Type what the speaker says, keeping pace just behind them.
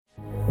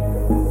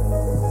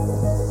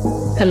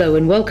Hello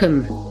and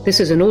welcome. This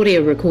is an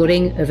audio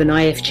recording of an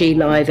IFG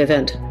live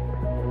event.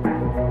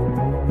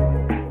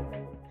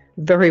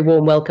 Very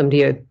warm welcome to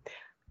you.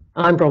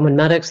 I'm Bronwyn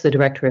Maddox, the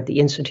director of the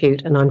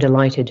Institute, and I'm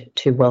delighted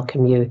to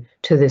welcome you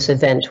to this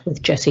event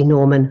with Jesse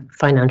Norman,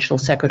 Financial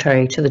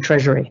Secretary to the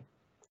Treasury.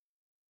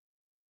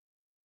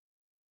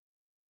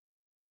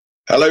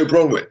 Hello,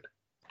 Bronwyn.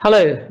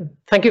 Hello.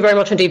 Thank you very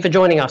much indeed for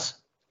joining us.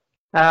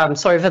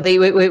 Sorry for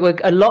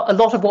a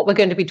lot of what we're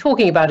going to be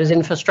talking about is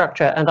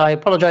infrastructure, and I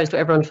apologise to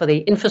everyone for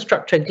the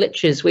infrastructure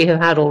glitches we have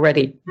had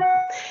already.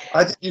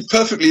 I think you've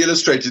perfectly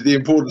illustrated the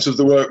importance of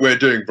the work we're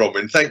doing,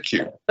 Bronwyn. Thank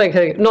you. Thank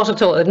you. Not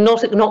at all.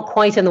 Not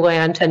quite in the way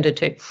I intended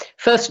to.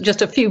 First,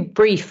 just a few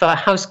brief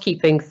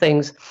housekeeping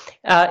things.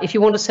 If you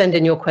want to send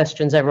in your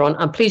questions, everyone,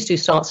 and please do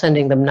start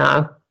sending them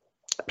now.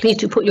 Please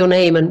do put your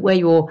name and where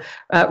you're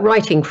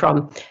writing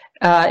from.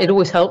 It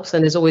always helps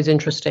and is always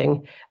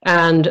interesting.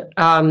 And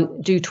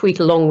do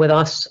tweet along with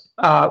us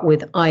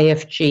with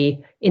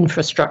IFG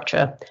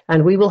infrastructure.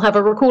 And we will have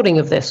a recording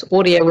of this,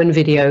 audio and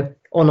video,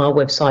 on our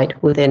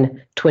website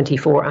within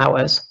 24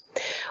 hours.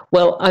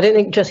 Well, I don't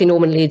think Jesse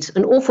Norman needs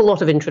an awful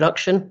lot of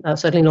introduction,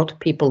 certainly not to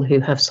people who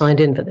have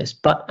signed in for this.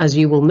 But as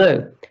you will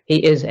know,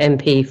 he is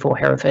MP for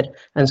Hereford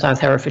and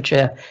South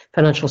Herefordshire,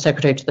 Financial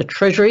Secretary to the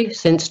Treasury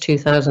since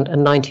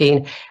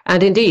 2019,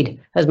 and indeed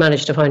has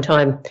managed to find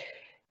time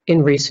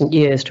in recent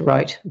years to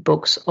write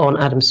books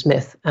on Adam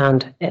Smith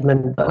and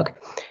Edmund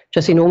Burke.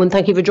 Jesse Norman,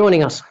 thank you for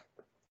joining us.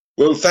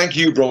 Well, thank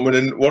you, Bronwyn,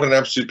 and what an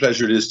absolute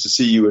pleasure it is to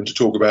see you and to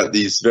talk about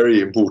these very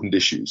important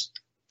issues.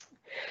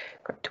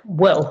 Great.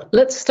 Well,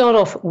 let's start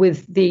off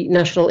with the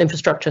National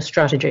Infrastructure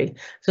Strategy.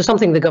 So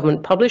something the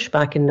government published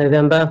back in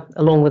November,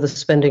 along with a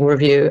spending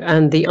review,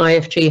 and the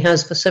IFG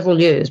has for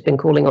several years been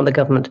calling on the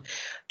government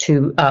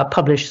to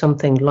publish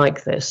something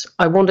like this.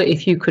 I wonder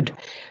if you could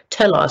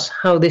tell us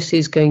how this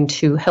is going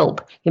to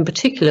help, in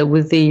particular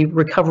with the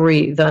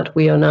recovery that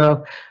we are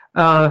now,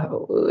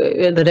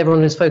 that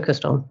everyone is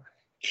focused on.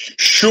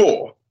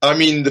 Sure. I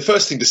mean, the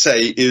first thing to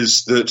say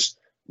is that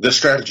the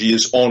strategy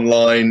is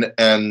online,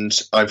 and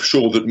I'm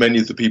sure that many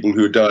of the people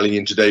who are dialing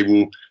in today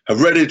will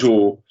have read it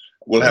or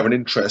will have an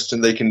interest,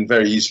 and they can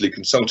very easily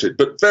consult it.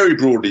 But very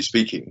broadly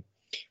speaking,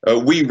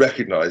 we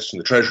recognised in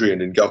the Treasury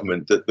and in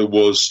government that there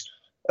was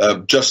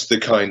just the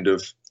kind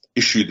of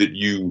issue that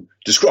you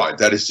described.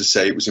 That is to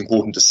say, it was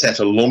important to set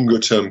a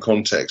longer-term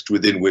context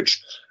within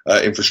which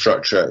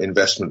infrastructure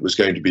investment was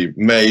going to be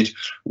made.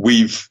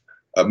 We've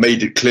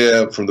made it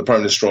clear from the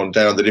Prime Minister on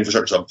down that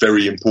infrastructure is a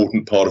very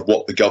important part of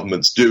what the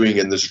government's doing,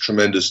 and there's a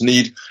tremendous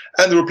need.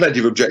 And there are plenty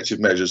of objective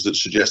measures that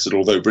suggest that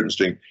although Britain's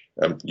doing,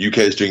 UK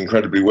is doing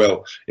incredibly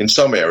well in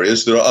some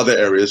areas, there are other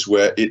areas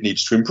where it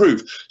needs to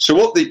improve. So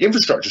what the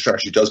infrastructure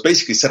strategy does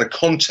basically set a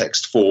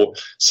context for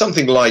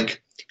something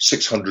like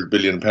 £600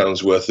 billion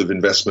worth of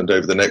investment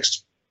over the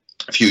next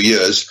few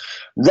years,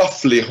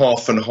 roughly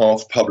half and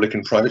half public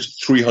and private,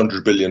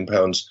 £300 billion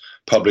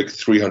public,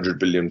 £300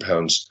 billion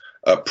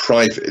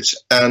private.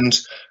 And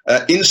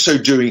in so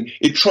doing,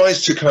 it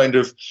tries to kind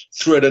of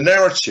thread a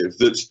narrative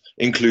that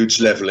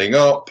includes levelling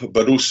up,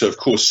 but also, of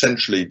course,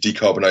 centrally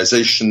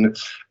decarbonisation,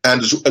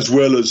 and as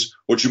well as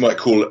what you might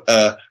call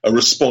a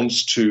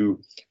response to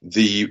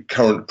the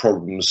current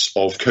problems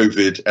of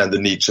COVID and the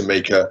need to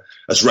make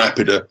as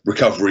rapid a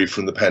recovery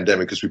from the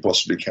pandemic as we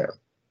possibly can.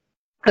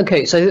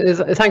 Okay, so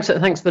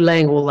thanks for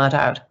laying all that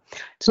out.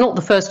 It's not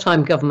the first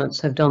time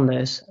governments have done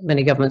this.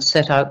 Many governments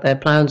set out their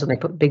plans and they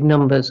put big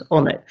numbers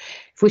on it.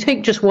 If we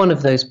take just one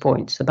of those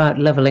points about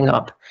levelling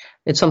up,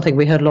 it's something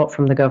we heard a lot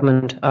from the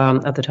government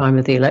at the time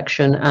of the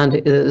election, and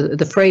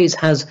the phrase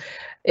has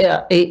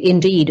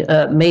indeed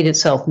made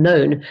itself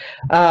known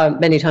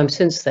many times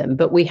since then,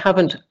 but we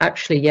haven't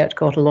actually yet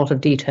got a lot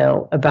of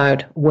detail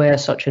about where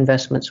such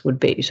investments would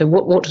be. So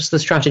what does the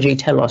strategy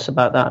tell us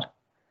about that?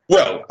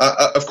 Well,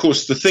 of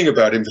course, the thing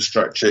about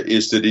infrastructure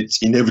is that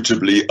it's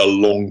inevitably a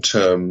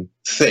long-term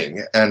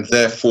thing, and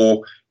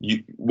therefore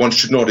one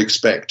should not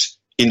expect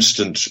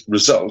instant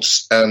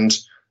results. And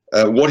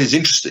what is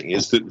interesting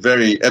is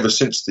that ever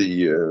since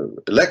the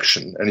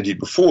election, and indeed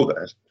before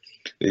that,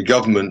 the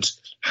government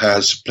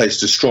has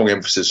placed a strong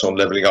emphasis on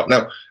levelling up.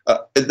 Now,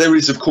 there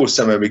is, of course,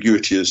 some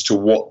ambiguity as to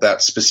what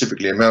that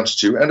specifically amounts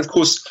to. And, of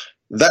course,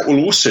 that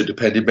will also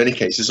depend in many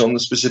cases on the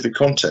specific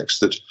context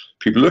that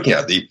people are looking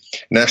at. The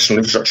National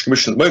Infrastructure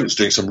Commission at the moment is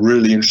doing some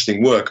really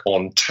interesting work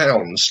on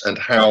towns and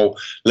how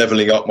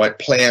levelling up might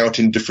play out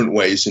in different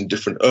ways in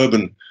different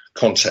urban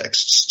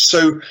contexts.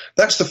 So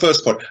that's the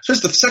first point. So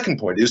the second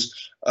point is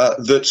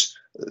that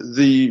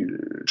the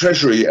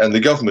Treasury and the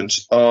government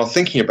are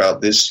thinking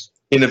about this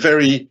in a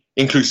very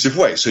inclusive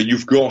way. So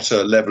you've got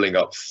a levelling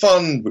up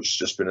fund, which has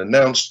just been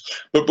announced.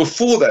 But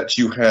before that,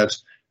 you had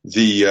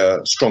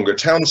the Stronger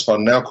Towns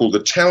Fund, now called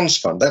the Towns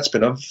Fund. That's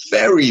been a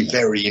very,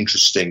 very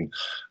interesting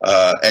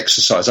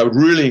exercise. I would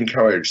really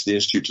encourage the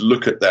Institute to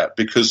look at that,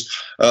 because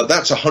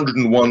that's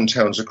 101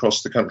 towns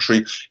across the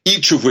country,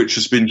 each of which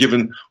has been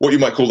given what you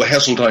might call the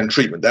Heseltine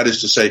treatment. That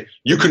is to say,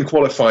 you can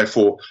qualify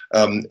for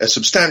a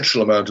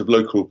substantial amount of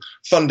local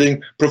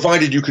funding,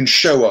 provided you can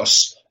show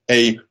us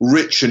a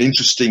rich and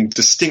interesting,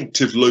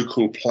 distinctive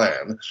local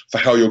plan for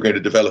how you're going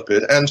to develop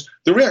it. And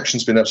the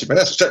reaction's been absolutely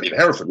fantastic. Certainly in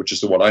Hereford, which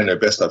is the one I know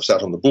best, I've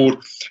sat on the board,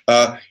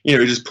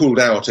 it has pulled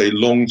out a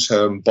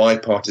long-term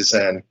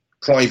bipartisan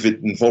private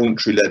and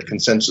voluntary-led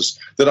consensus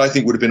that I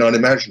think would have been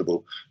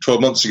unimaginable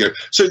 12 months ago.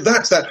 So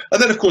that's that.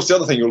 And then, of course, the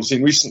other thing you'll have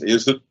seen recently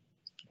is that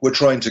we're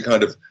trying to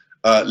kind of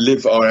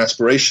live our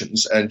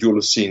aspirations, and you'll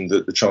have seen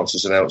that the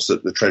Chancellor's announced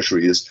that the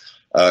Treasury is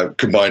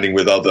combining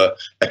with other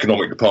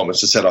economic departments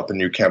to set up a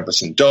new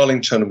campus in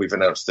Darlington, and we've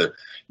announced the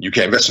UK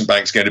Investment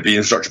Bank is going to be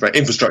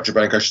infrastructure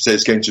bank, I should say,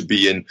 is going to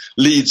be in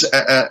Leeds,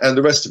 and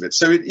the rest of it.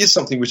 So it is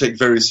something we take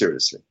very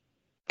seriously.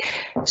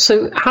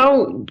 So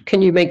how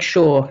can you make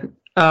sure,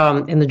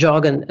 in the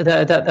jargon,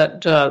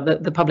 that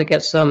the public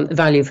gets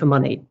value for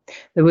money?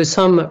 There was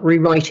some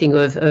rewriting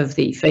of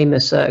the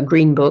famous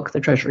Green Book, the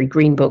Treasury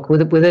Green Book,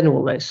 within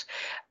all this,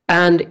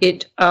 and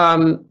it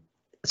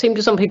seemed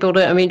to some people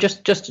to,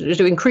 just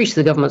to increase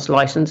the government's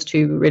license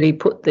to really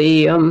put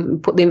the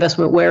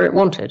investment where it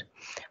wanted,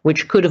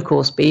 which could, of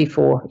course, be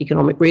for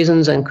economic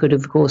reasons, and could,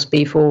 of course,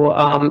 be for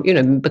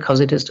because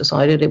it has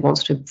decided it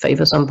wants to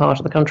favour some part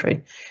of the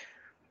country.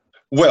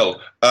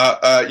 Well,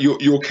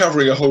 you're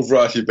covering a whole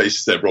variety of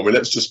bases there, Bromley.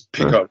 Let's just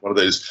pick up one of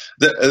those.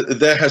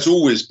 There has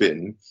always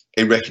been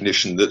a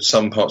recognition that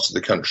some parts of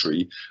the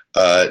country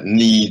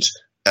need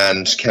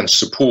and can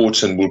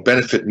support and will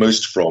benefit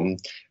most from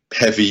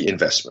heavy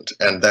investment.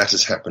 And that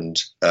has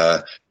happened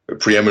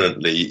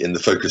preeminently in the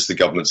focus the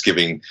government's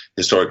giving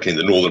historically in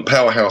the Northern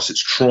Powerhouse.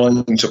 It's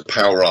trying to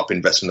power up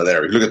investment in that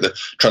area. If you look at the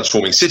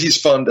Transforming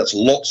Cities Fund, that's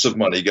lots of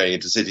money going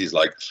into cities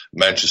like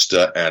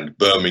Manchester and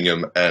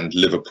Birmingham and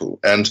Liverpool.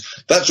 And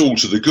that's all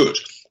to the good.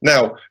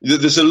 Now, there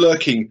was a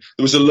lurking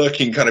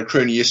kind of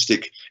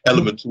cronyistic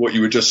element to what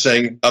you were just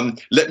saying.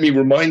 Let me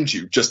remind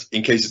you, just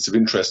in case it's of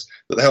interest,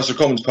 that the House of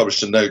Commons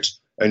published a note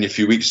only a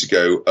few weeks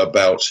ago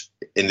about,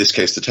 in this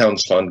case, the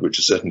Towns Fund, which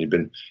has certainly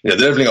been, the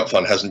Levelling Up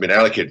Fund hasn't been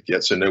allocated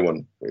yet, so no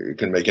one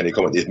can make any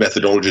comment. The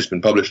methodology has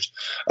been published.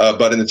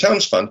 But in the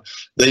Towns Fund,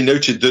 they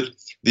noted that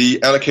the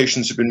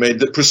allocations have been made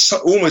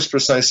that almost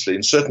precisely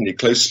and certainly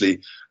closely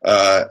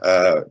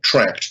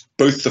tracked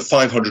both the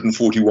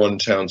 541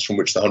 towns from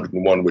which the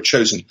 101 were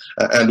chosen,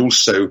 and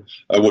also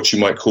what you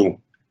might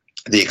call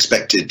the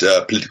expected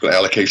political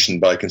allocation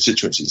by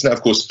constituencies. Now,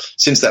 of course,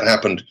 since that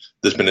happened,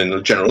 there's been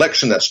a general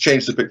election that's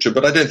changed the picture,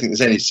 but I don't think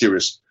there's any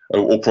serious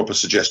or proper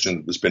suggestion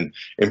that there's been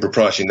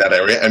impropriety in that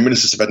area, and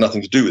ministers have had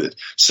nothing to do with it.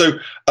 So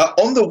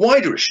on the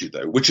wider issue,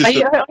 though, which is...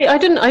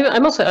 I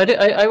must say,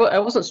 I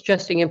wasn't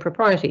suggesting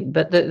impropriety,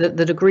 but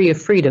the degree of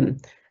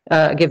freedom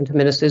given to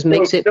ministers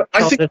makes it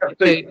harder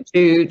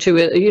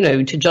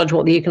to judge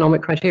what the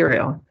economic criteria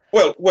are.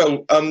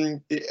 Well,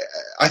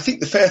 I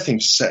think the fair thing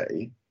to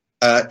say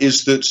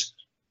is that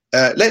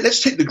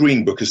let's take the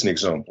Green Book as an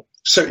example.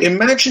 So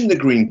imagine the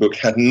Green Book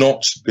had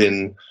not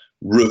been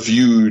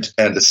reviewed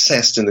and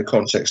assessed in the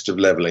context of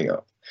levelling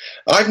up.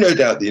 I've no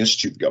doubt the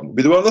Institute of Government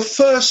will be one of the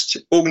first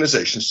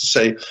organisations to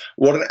say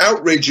what an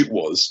outrage it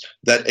was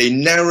that a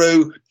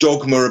narrow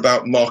dogma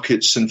about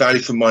markets and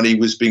value for money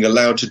was being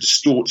allowed to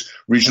distort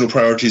regional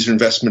priorities of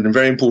investment, and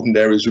very important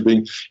areas were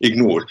being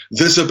ignored.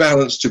 There's a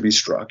balance to be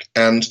struck.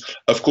 And,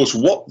 of course,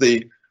 what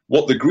the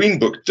Green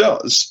Book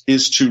does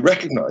is to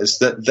recognise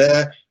that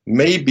there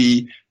may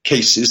be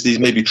cases, these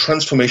may be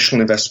transformational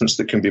investments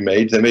that can be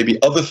made. There may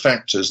be other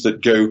factors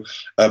that go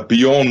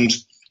beyond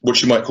what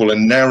you might call a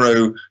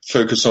narrow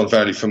focus on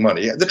value for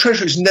money. The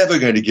Treasury is never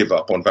going to give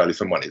up on value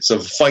for money. It's a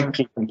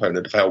vital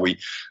component of how we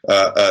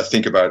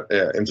think about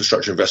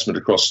infrastructure investment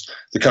across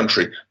the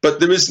country.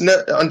 But there is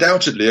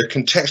undoubtedly a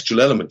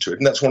contextual element to it,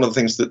 and that's one of the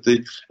things that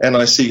the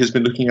NIC has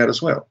been looking at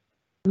as well.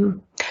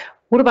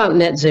 What about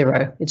net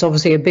zero? It's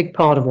obviously a big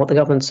part of what the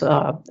government's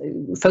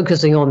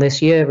focusing on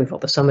this year. We've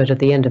got the summit at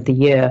the end of the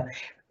year.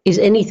 Is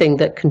anything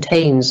that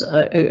contains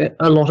a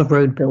lot of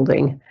road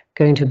building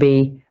going to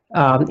be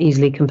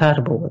easily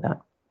compatible with that?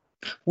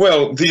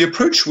 Well, the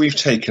approach we've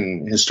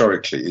taken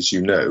historically, as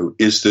you know,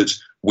 is that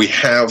we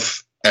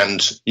have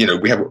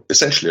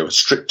essentially a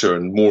stricter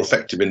and more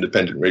effective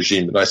independent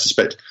regime than I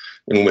suspect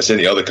in almost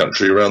any other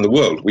country around the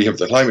world. We have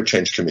the Climate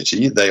Change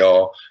Committee. They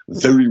are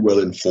very well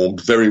informed,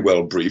 very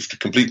well briefed,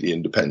 completely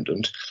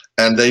independent,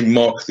 and they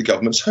mark the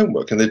government's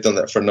homework, and they've done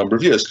that for a number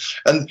of years.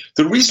 And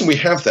the reason we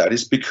have that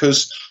is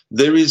because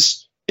there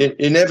is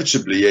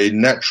inevitably a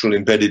natural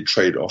embedded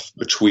trade-off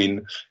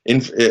between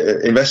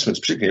investments,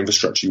 particularly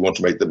infrastructure you want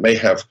to make, that may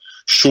have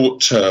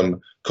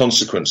short-term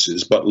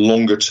consequences but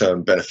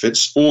longer-term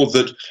benefits, or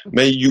that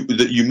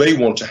you may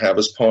want to have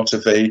as part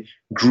of a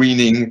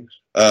greening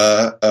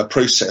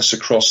process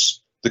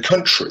across the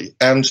country.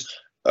 And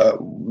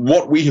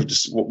what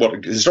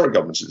historic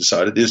governments have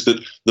decided is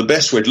that the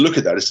best way to look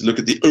at that is to look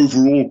at the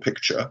overall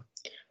picture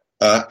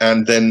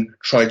and then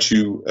try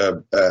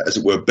to, as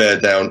it were, bear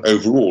down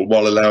overall,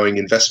 while allowing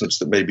investments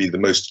that may be the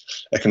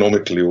most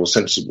economically or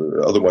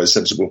otherwise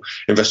sensible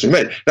investment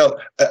made. Now,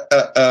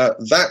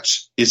 that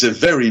is a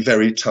very,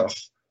 very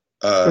tough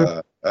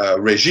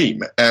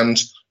regime, and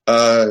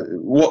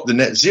what the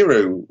net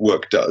zero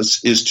work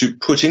does is to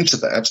put into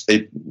that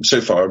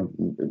so far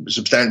a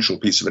substantial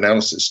piece of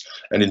analysis,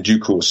 and in due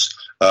course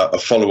a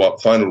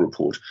follow-up final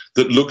report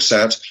that looks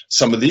at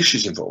some of the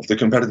issues involved, the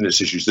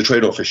competitiveness issues, the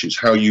trade-off issues,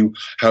 how you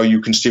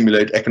can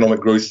stimulate economic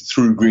growth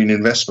through green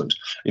investment,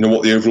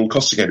 what the overall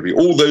costs are going to be.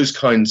 All those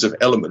kinds of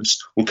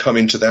elements will come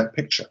into that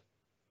picture.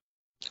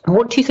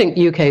 What do you think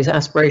the UK's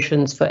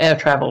aspirations for air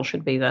travel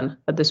should be then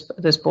at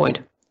this point?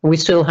 We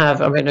still have,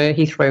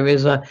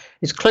 Heathrow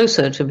is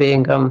closer to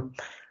being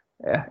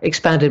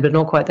expanded, but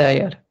not quite there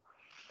yet.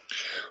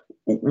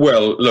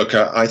 Well, look,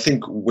 I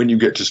think when you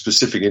get to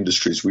specific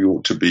industries, we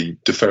ought to be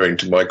deferring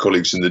to my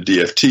colleagues in the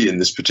DfT in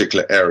this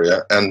particular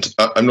area, and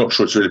I'm not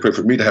sure it's really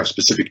appropriate for me to have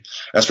specific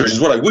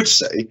aspirations. What I would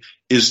say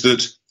is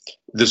that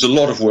there's a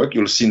lot of work.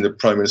 You'll have seen the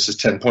Prime Minister's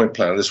 10-point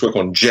plan. There's work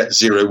on Jet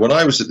Zero. When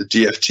I was at the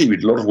DfT, we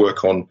did a lot of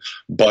work on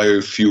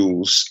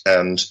biofuels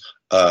and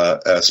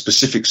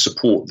specific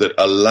support that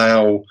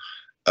allow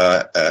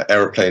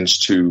jets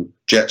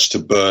to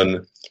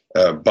burn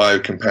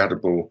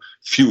biocompatible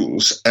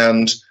fuels.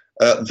 And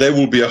there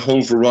will be a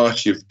whole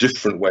variety of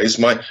different ways.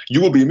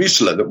 You will be amused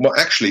to learn that,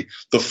 actually,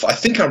 I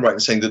think I'm right in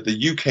saying that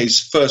the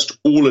UK's first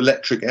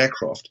all-electric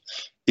aircraft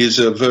is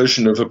a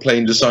version of a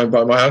plane designed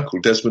by my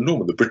uncle, Desmond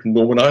Norman, the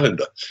Briton-Norman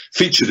Islander,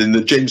 featured in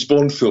the James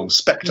Bond film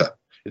Spectre.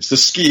 It's the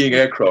skiing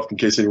aircraft, in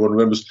case anyone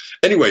remembers.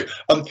 Anyway,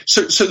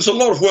 so there's a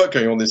lot of work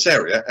going on in this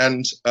area,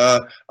 and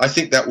I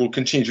think that will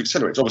continue to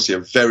accelerate. It's obviously a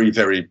very,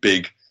 very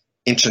big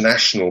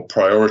international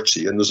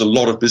priority, and there's a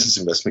lot of business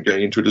investment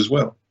going into it as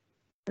well.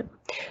 Let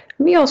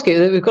me ask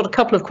you, we've got a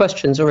couple of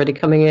questions already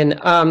coming in,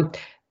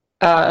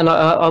 and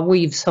I'll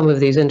weave some of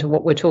these into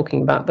what we're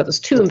talking about, but there's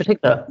two in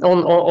particular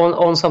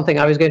on something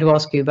I was going to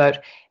ask you about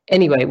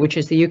anyway, which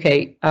is the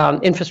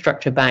UK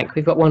Infrastructure Bank.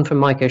 We've got one from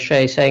Mike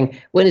O'Shea saying,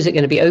 when is it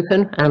going to be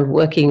open and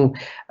working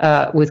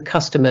with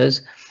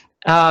customers?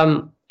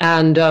 And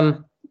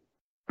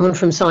one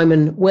from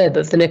Simon Webb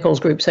of the Nichols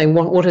Group saying,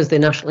 what is the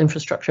National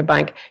Infrastructure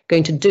Bank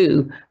going to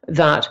do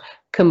that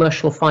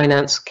commercial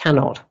finance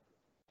cannot?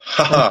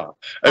 Okay.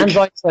 And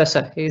vice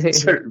versa.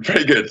 So,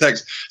 very good,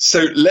 thanks.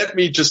 So let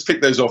me just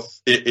pick those off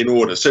in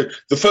order. So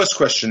the first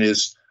question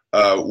is,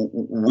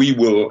 we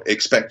will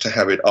expect to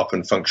have it up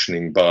and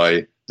functioning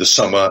by the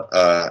summer,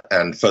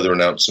 and further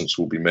announcements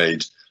will be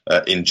made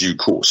in due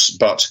course.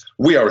 But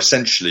we are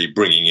essentially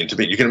bringing into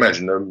being, you can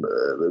imagine,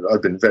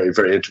 I've been very,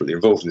 very intimately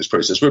involved in this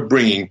process. We're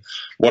bringing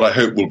what I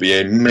hope will be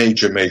a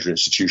major, major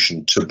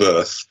institution to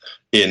birth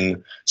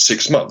in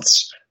 6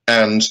 months.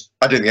 And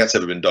I don't think that's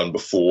ever been done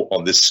before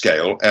on this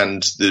scale.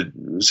 And the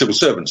civil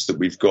servants that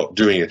we've got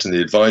doing it and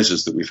the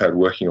advisors that we've had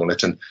working on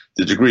it and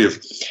the degree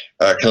of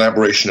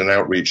collaboration and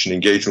outreach and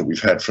engagement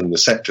we've had from the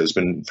sector has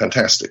been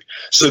fantastic.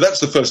 So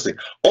that's the first thing.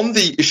 On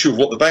the issue of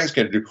what the bank's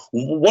going to do,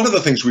 one of the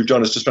things we've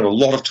done is to spend a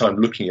lot of time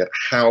looking at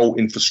how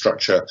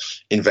infrastructure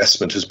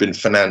investment has been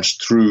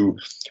financed through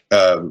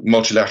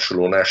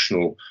multilateral or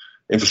national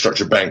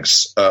infrastructure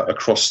banks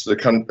across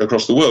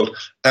the world.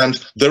 And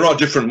there are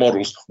different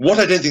models. What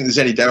I don't think there's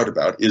any doubt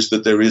about is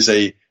that there is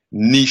a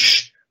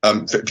niche,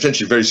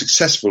 potentially very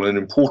successful and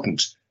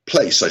important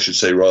place, I should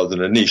say, rather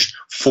than a niche,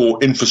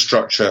 for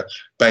infrastructure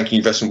banking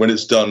investment when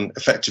it's done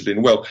effectively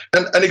and well.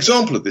 And an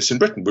example of this in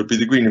Britain would be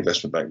the Green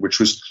Investment Bank, which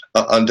was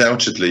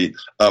undoubtedly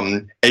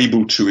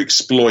able to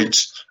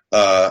exploit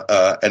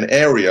an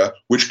area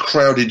which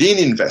crowded in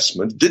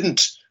investment,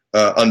 didn't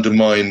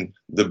undermine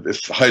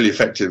the highly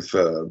effective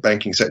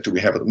banking sector we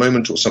have at the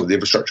moment, or some of the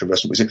infrastructure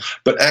investment we've seen,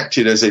 but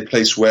acted as a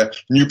place where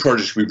new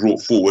projects could be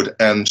brought forward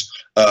and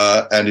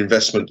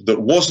investment that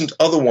wasn't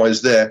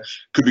otherwise there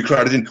could be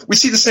crowded in. We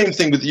see the same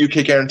thing with the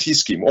UK guarantee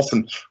scheme.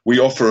 Often we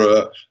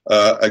offer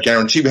a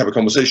guarantee, we have a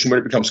conversation, when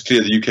it becomes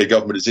clear the UK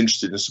government is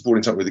interested in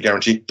supporting something with a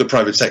guarantee, the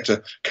private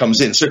sector comes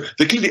in. So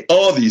there clearly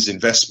are these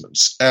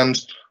investments, and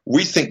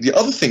we think the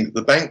other thing that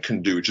the bank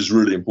can do, which is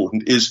really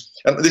important, is,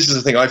 and this is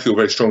the thing I feel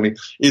very strongly,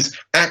 is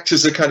act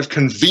as a kind of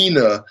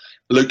convener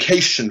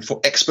location for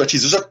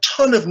expertise. There's a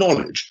ton of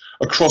knowledge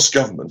across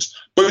government,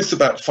 both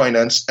about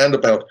finance and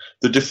about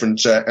the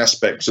different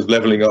aspects of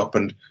levelling up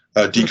and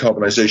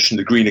decarbonisation,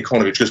 the green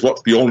economy, which goes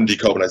what's beyond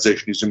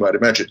decarbonisation, as you might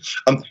imagine.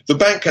 The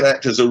bank can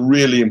act as a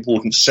really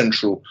important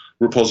central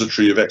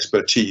repository of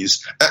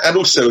expertise, and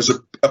also as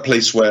a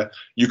place where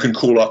you can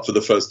call up for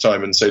the first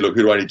time and say, look,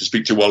 who do I need to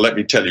speak to? Well, let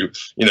me tell you,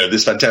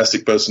 this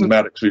fantastic person,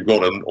 Maddox, we've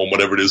got on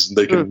whatever it is, and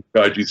they can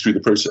guide you through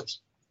the process.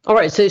 All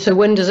right, so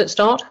when does it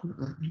start?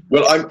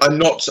 Well, I'm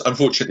not,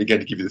 unfortunately,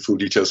 going to give you the full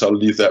details. I'll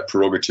leave that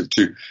prerogative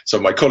to some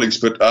of my colleagues,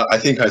 but I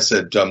think I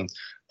said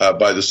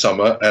by the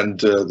summer, and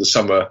the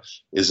summer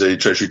is a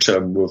Treasury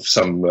term of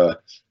some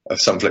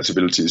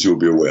flexibility, as you'll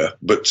be aware,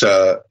 but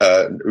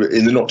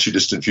in the not too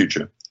distant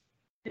future.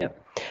 Yeah.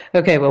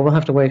 Okay. Well, we'll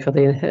have to wait for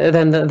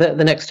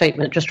the next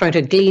statement. Just trying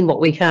to glean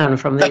what we can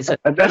from these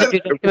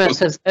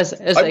documents as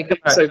they come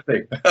out. Same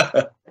thing.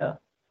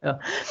 Yeah.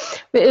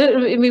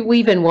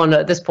 We've been one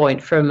at this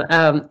point from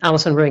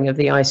Alison Ring of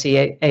the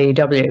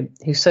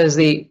ICAEW, who says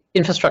the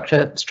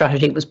infrastructure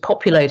strategy was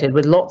populated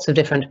with lots of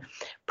different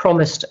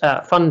promised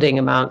funding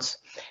amounts,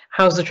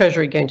 how's the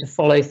Treasury going to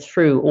follow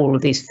through all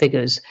of these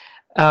figures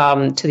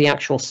to the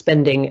actual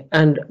spending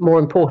and, more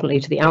importantly,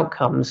 to the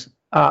outcomes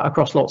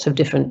across lots of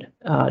different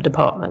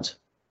departments?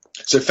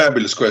 So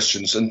fabulous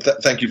questions, and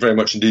thank you very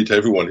much indeed to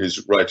everyone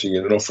who's writing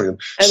in and offering them.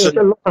 And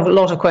there's a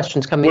lot of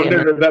questions coming in.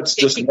 No, that's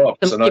just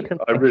marks, and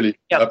I really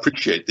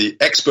appreciate the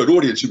expert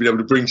audience you've been able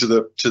to bring to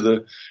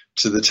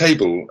the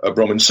table,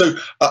 Bronwyn. So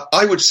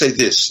I would say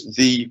this: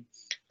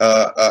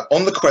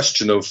 on the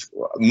question of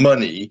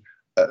money,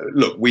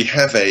 look, we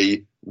have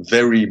a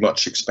very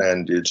much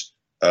expanded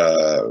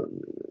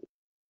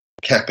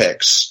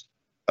CapEx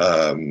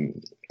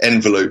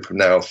envelope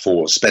now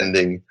for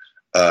spending.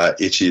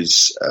 It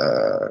is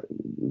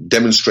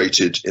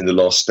demonstrated in the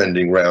last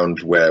spending round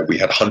where we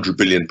had £100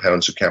 billion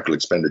of capital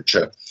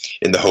expenditure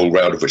in the whole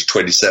round, of which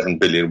 27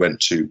 billion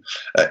went to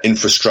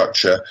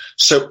infrastructure.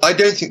 So I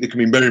don't think there can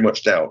be very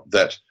much doubt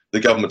that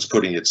the government's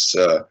putting its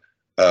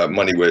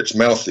money where its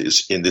mouth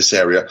is in this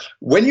area.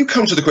 When you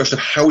come to the question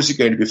of how is it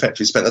going to be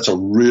effectively spent, that's a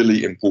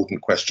really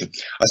important question.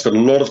 I spent a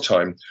lot of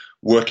time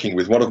working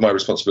with, one of my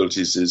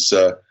responsibilities is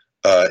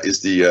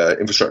the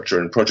Infrastructure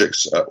and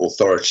Projects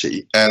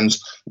Authority, and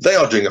they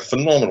are doing a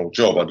phenomenal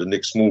job under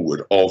Nick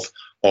Smallwood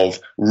of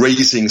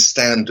raising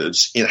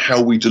standards in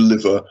how we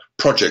deliver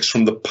projects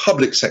from the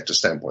public sector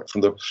standpoint.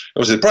 From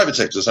obviously the private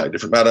sector is a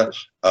different matter.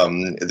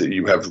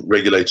 You have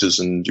regulators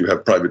and you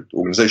have private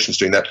organizations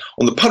doing that.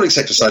 On the public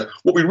sector side,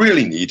 what we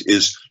really need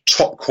is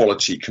top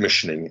quality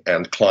commissioning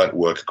and client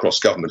work across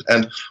government.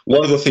 And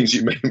one of the things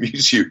it may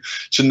amuse you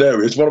to know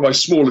is one of my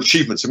small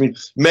achievements. I mean,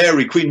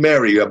 Queen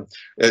Mary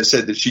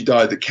said that she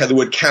died, that the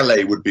word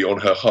Calais would be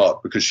on her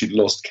heart because she'd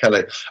lost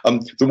Calais.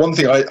 The one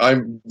thing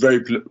I'm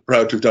very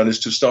proud to have done is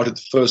to have started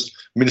the first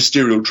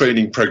ministerial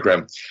training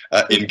program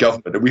in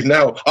government. And we've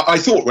now, I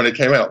thought when it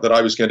came out that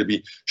I was going to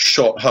be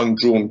shot, hung,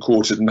 drawn,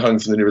 quartered, and hung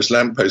from the nearest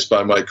lamppost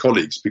by my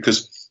colleagues,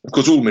 because, of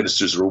course, all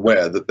ministers are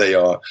aware that there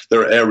are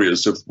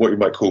areas of what you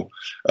might call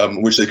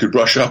which they could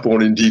brush up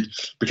on, indeed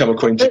become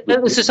acquainted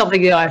with. This is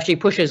something the IFG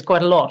pushes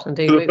quite a lot,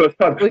 indeed.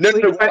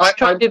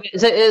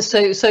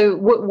 So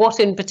what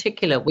in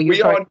particular were you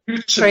trying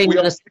to train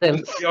us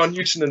in? We are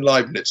Newton and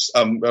Leibniz,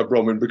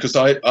 Bronwyn, because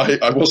I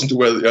wasn't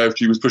aware that the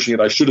IFG was pushing it.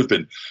 I should have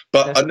been.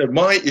 But no,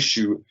 my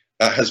issue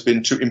has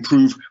been to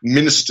improve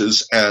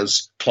ministers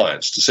as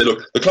clients, to say,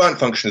 look, the client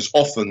function is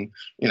often,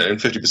 in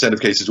 50%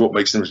 of cases, what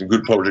makes them a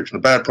good project from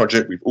a bad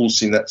project. We've all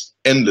seen that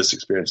endless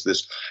experience of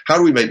this. How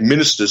do we make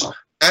ministers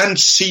and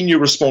senior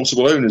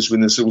responsible owners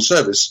within the civil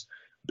service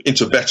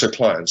into better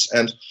clients?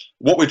 And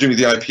what we're doing with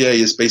the IPA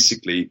is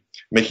basically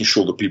making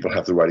sure that people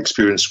have the right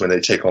experience when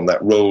they take on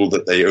that role,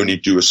 that they only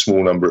do a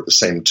small number at the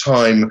same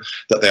time,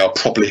 that they are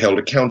properly held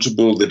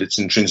accountable, that it's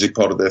an intrinsic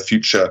part of their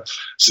future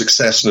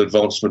success and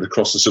advancement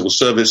across the civil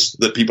service,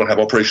 that people have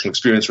operational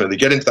experience when they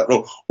get into that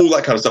role, all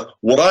that kind of stuff.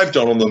 What I've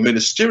done on the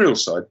ministerial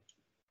side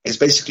is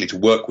basically to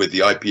work with the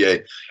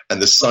IPA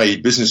and the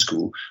Said Business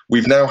School.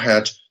 We've now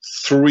had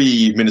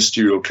 3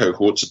 ministerial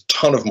cohorts. A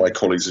ton of my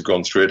colleagues have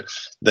gone through it.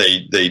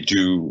 They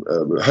do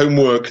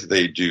homework,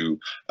 they do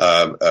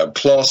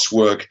class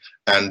work,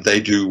 and they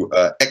do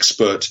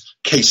expert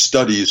case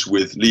studies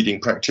with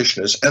leading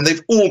practitioners. And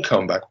they've all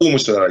come back,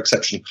 almost without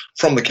exception,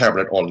 from the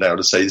cabinet on now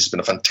to say this has been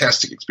a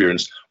fantastic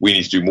experience. We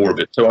need to do more of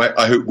it. So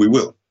I hope we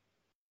will.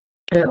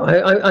 Yeah,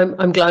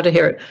 I'm glad to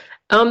hear it.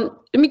 Let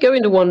me go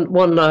into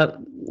one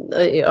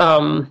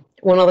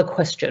other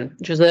question,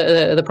 which is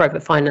the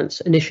private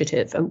finance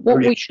initiative, and what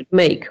we should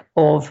make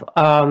of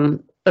the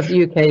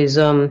UK's.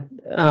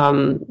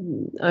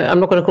 I'm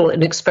not going to call it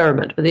an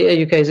experiment, but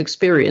the UK's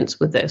experience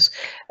with this.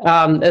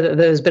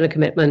 There's been a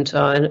commitment,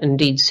 and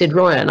indeed Sid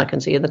Ryan, I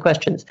can see in the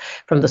questions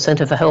from the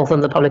Centre for Health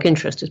and the Public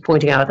Interest, is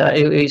pointing out that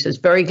he says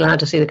very glad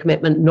to see the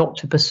commitment not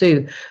to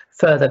pursue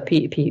further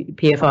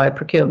PFI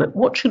procurement.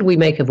 What should we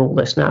make of all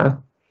this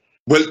now?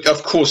 Well,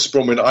 of course,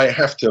 Bronwyn, I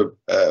have to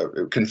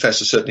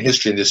confess a certain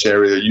history in this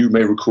area. You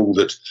may recall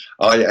that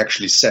I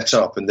actually set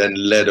up and then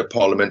led a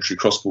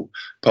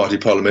cross-party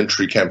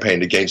parliamentary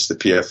campaign against the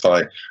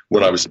PFI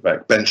when I was a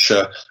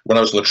backbencher. When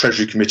I was on the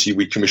Treasury Committee,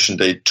 we commissioned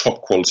a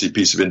top-quality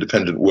piece of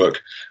independent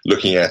work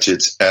looking at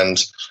it,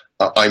 and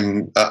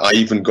I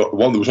even got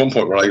one. There was one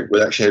point where I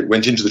actually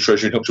went into the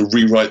Treasury and helped to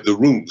rewrite the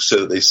rules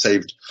so that they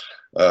saved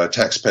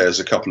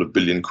taxpayers a couple of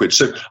billion quid.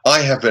 So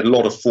I have a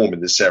lot of form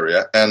in this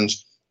area, and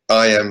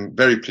I am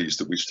very pleased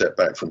that we've stepped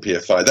back from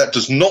PFI. That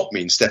does not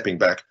mean stepping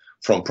back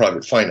from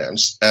private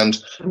finance.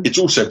 And it's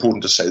also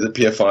important to say that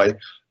PFI,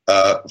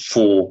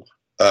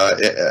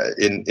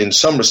 in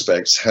some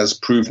respects, has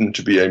proven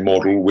to be a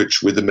model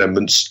which, with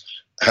amendments,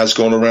 has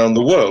gone around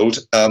the world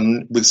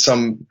with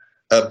some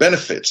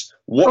benefit.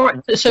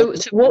 So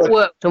what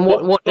worked and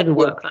what didn't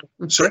work?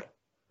 Sorry?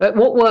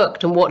 What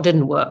worked and what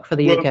didn't work for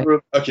the UK?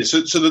 Okay,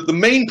 so the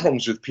main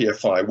problems with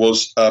PFI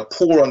was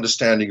poor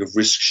understanding of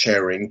risk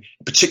sharing,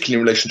 particularly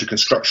in relation to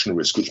construction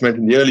risk, which meant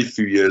in the early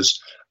few years,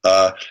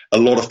 a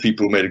lot of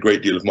people made a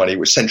great deal of money,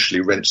 were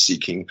essentially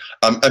rent-seeking.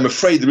 I'm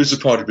afraid there is a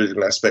party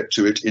political aspect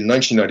to it. In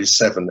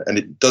 1997, and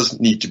it does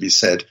need to be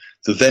said,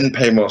 the then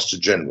Paymaster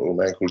General, a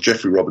man called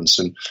Geoffrey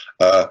Robinson,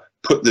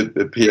 put the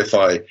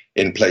PFI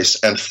in place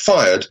and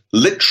fired,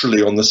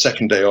 literally on the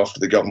second day after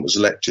the government was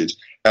elected,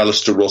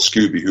 Alistair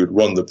Ross-Scooby, who had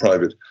run the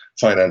private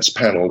finance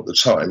panel at the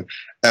time.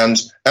 And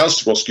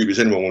Alistair Ross-Scooby, as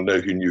anyone will know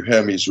who knew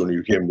Hermes or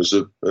knew him, was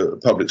a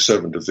public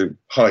servant of the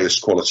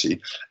highest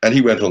quality. And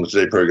he went on the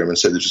Today programme and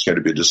said this was going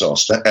to be a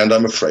disaster. And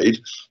I'm afraid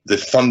the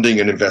funding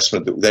and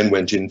investment that then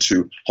went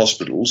into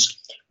hospitals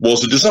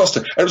was a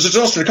disaster. And it was a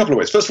disaster in a couple of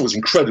ways. First of all, it was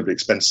incredibly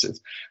expensive.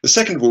 The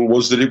second of all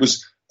was that it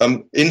was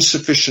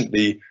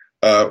insufficiently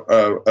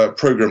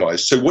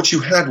programmized. So what you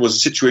had was a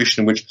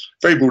situation in which,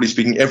 very broadly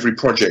speaking, every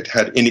project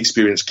had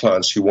inexperienced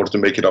clients who wanted to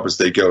make it up as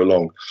they go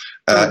along.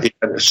 It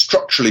had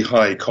structurally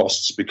high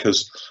costs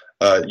because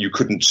you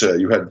couldn't.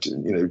 You had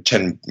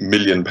 £10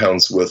 million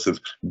worth of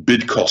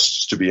bid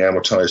costs to be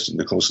amortized in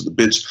the course of the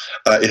bids.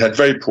 It had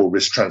very poor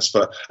risk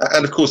transfer,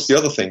 and of course the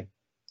other thing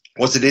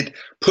was that it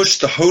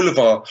pushed the whole of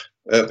our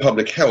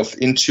public health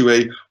into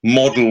a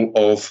model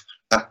of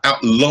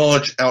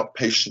large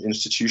outpatient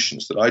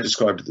institutions that I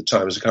described at the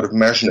time as a kind of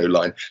Maginot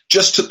Line,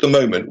 just at the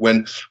moment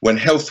when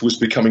health was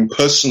becoming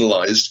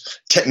personalized,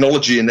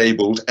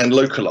 technology-enabled, and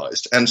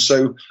localized. And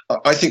so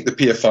I think the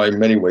PFI in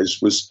many ways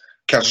was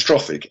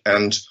catastrophic.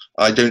 And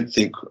I don't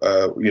think,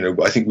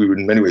 I think we would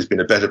in many ways be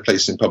in a better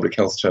place in public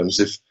health terms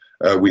if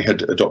we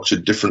had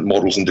adopted different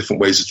models and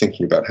different ways of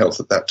thinking about health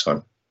at that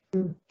time.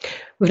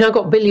 We've now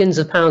got billions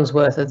of pounds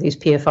worth of these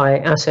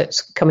PFI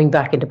assets coming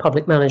back into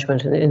public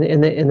management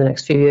in the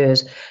next few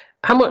years.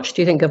 How much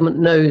do you think government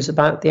knows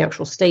about the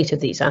actual state of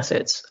these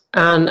assets,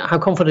 and how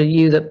confident are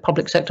you that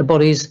public sector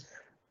bodies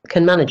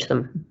can manage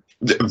them?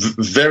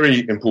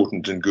 Very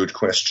important and good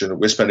question.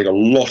 We're spending a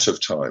lot of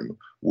time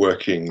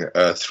working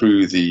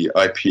through the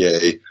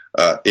IPA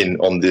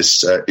on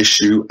this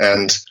issue,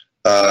 and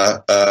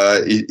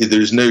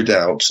there is no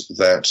doubt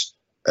that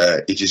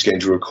it is going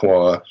to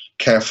require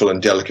careful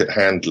and delicate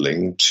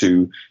handling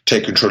to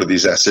take control of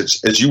these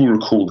assets. As you will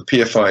recall, the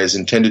PFI is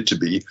intended to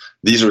be,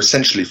 these are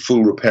essentially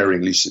full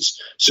repairing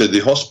leases. So the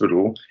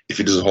hospital,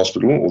 if it is a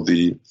hospital, or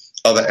the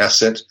other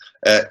asset,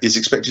 is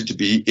expected to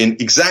be in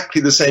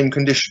exactly the same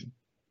condition,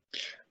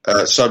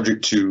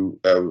 subject to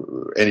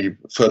any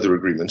further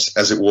agreements,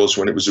 as it was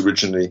when it was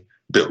originally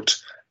built.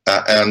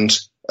 And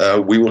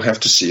we will have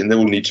to see, and there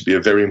will need to be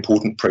a very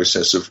important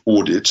process of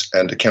audit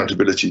and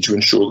accountability to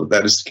ensure that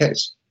that is the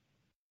case.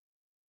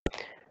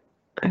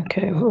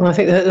 Okay, well, I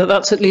think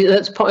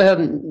that's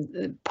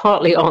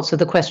partly answered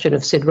the question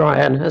of Sid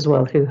Ryan as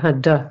well, who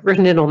had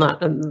written in on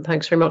that. And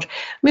thanks very much.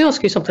 Let me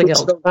ask you something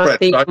else.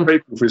 I'm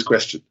grateful for his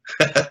question.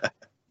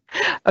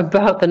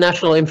 About the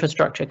National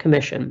Infrastructure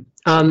Commission,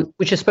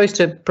 which is supposed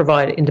to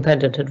provide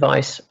independent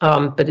advice,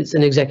 but it's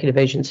an executive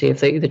agency of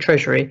the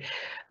Treasury.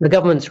 The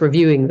government's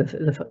reviewing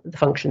the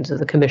functions of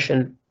the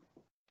Commission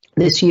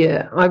this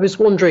year. I was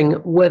wondering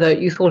whether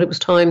you thought it was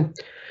time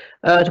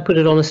to put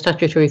it on a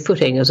statutory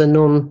footing as a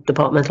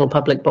non-departmental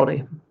public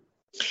body.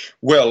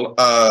 Well,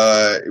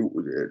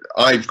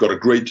 I've got a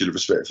great deal of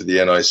respect for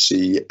the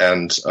NIC,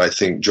 and I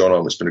think John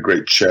Armott's been a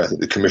great chair. I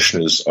think the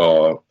commissioners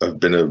have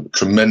been a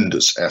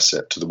tremendous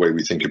asset to the way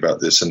we think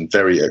about this, and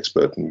very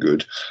expert and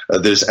good.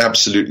 There's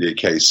absolutely a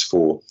case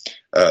for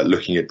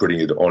looking at putting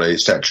it on a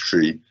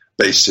statutory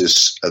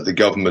basis. The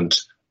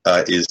government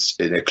is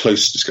in a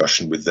close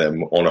discussion with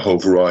them on a whole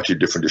variety of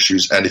different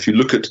issues. And if you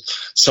look at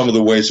some of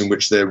the ways in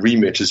which their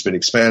remit has been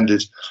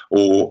expanded,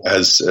 or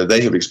as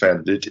they have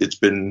expanded it, it's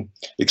been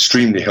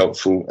extremely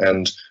helpful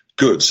and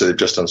good. So they've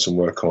just done some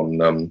work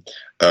on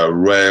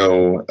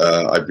rail.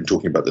 I've been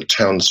talking about the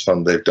Towns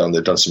Fund they've done.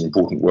 They've done some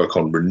important work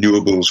on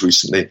renewables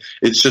recently.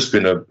 It's just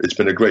been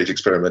a great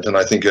experiment, and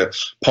I think a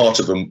part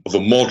of a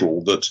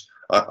model that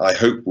I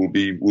hope will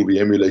be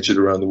emulated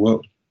around the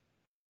world.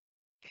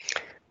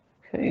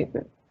 Okay.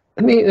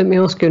 Let me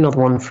ask you another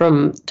one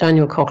from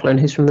Daniel Coughlin,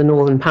 who's from the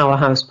Northern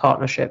Powerhouse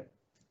Partnership.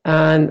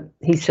 And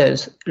he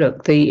says,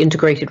 look, the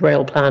integrated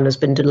rail plan has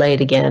been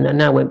delayed again and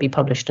now won't be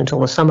published until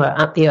the summer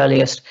at the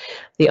earliest.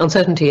 The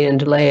uncertainty and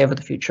delay over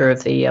the future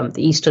of the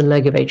eastern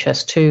leg of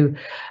HS2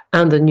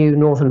 and the new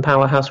Northern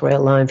Powerhouse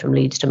rail line from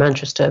Leeds to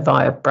Manchester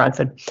via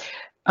Bradford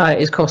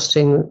is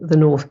costing the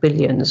North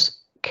billions.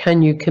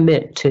 Can you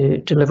commit to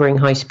delivering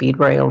high-speed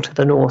rail to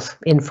the North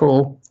in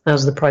full,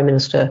 as the Prime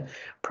Minister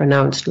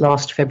pronounced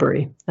last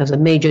February, as a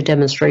major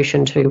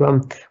demonstration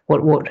to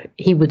what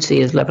he would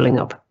see as levelling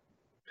up?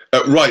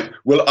 Right.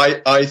 Well,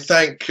 I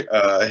thank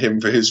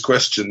him for his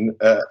question,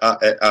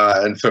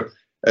 and for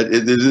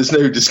there's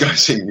no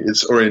disguising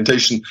its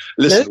orientation.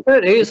 Listen, no,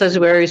 it says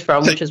where he's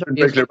from, which is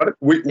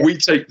we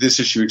take this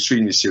issue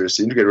extremely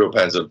seriously. Integrated Rail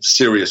Plan is a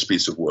serious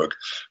piece of work,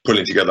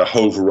 pulling together a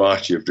whole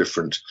variety of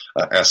different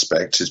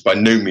aspects. It's by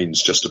no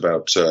means just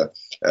about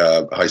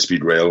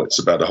high-speed rail. It's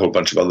about a whole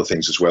bunch of other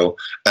things as well.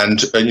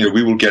 And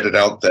we will get it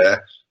out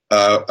there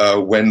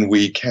when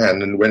we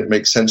can and when it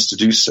makes sense to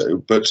do so.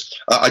 But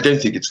I don't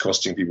think it's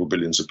costing people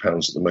billions of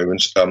pounds at the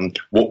moment.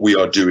 What we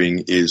are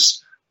doing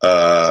is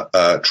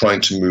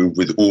trying to move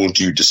with all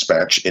due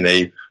dispatch in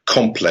a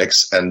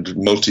complex and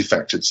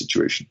multifactored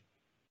situation.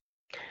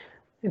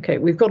 Okay,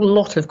 we've got a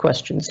lot of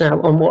questions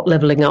now on what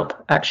levelling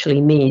up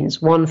actually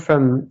means. One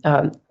from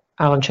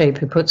Alan Chape,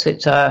 who puts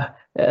it,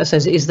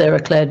 says, is there a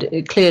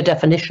clear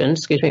definition,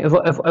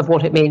 of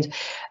what it means?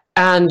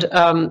 And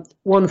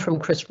one from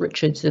Chris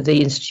Richards of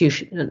the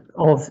Institution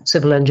of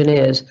Civil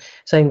Engineers,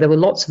 saying there were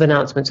lots of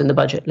announcements in the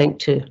budget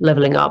linked to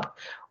levelling up.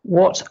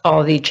 What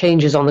are the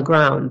changes on the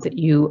ground that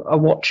you are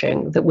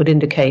watching that would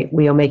indicate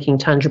we are making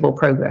tangible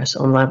progress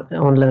on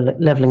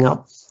levelling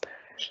up?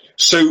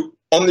 So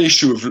on the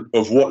issue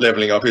of what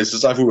levelling up is,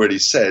 as I've already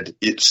said,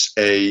 it's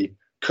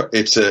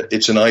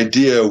an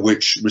idea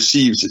which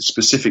receives its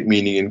specific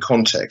meaning in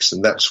context,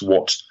 and that's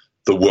what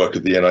the work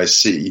of the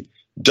NIC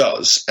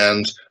does.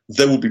 And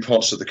there will be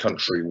parts of the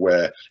country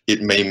where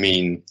it may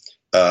mean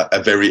a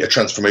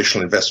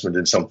transformational investment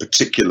in some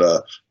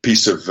particular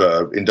piece of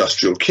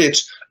industrial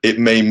kit. It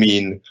may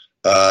mean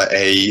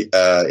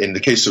in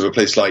the case of a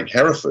place like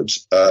Hereford,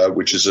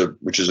 which is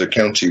a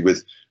county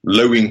with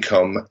low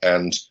income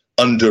and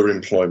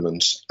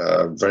underemployment,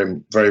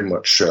 very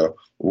much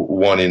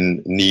one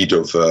in need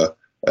of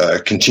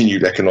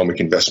continued economic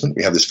investment.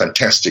 We have this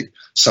fantastic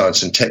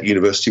science and tech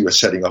university we're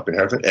setting up in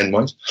Hereford,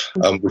 NMIT,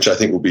 which I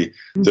think will be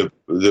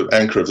the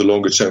anchor of the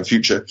longer term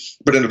future.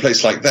 But in a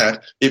place like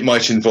that, it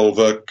might involve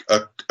a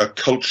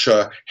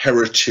culture,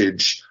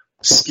 heritage,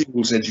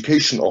 skills and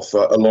education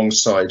offer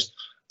alongside,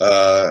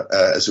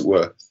 as it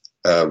were,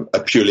 a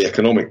purely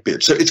economic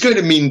bit. So it's going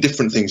to mean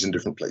different things in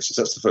different places.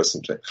 That's the first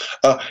thing to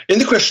say. In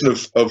the question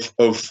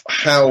of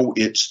how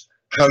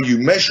you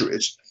measure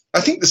it, I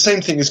think the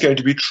same thing is going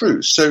to be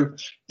true. So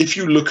if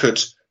you look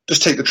at,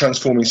 just take the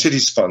Transforming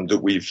Cities Fund that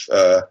we've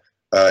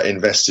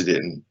invested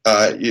in,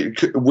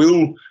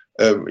 will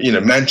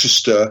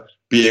Manchester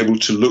be able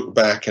to look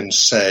back and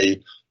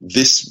say,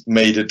 this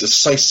made a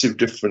decisive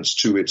difference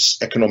to its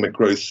economic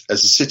growth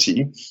as a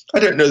city?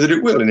 I don't know that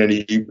it will in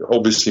any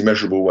obviously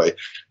measurable way.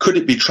 Could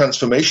it be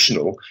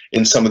transformational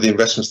in some of the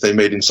investments they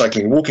made in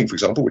cycling and walking, for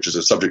example, which is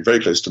a subject very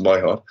close to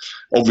my heart,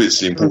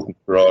 obviously important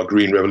for our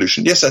green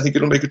revolution? Yes, I think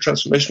it'll make a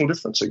transformational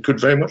difference. It could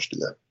very much do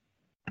that.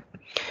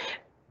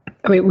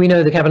 I mean, we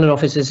know the Cabinet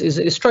Office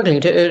is struggling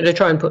to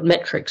try and put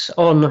metrics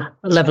on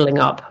levelling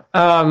up.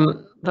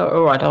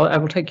 All right, I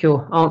will take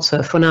your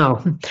answer for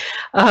now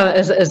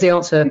as the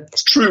answer.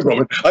 It's true,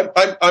 Robin.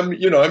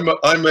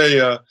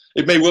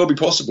 It may well be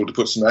possible to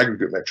put some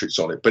aggregate metrics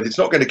on it, but it's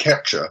not going to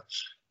capture.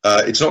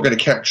 It's not going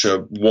to capture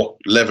what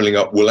levelling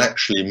up will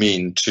actually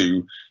mean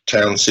to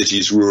towns,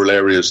 cities, rural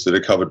areas that are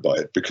covered by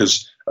it,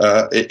 because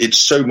it's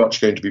so much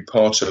going to be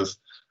part of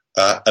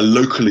a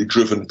locally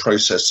driven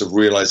process of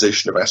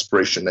realisation of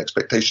aspiration and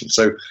expectation.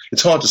 So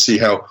it's hard to see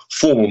how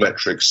formal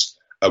metrics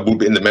will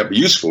be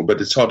useful, but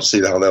it's hard to see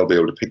how they'll be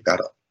able to pick that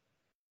up.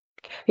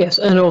 Yes,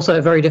 and also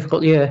a very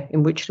difficult year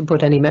in which to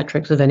put any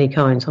metrics of any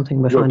kind, something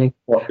we're finding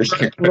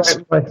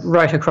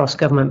right across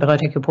government. But I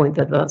take your point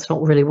that that's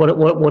not really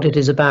what it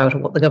is about, or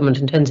what the government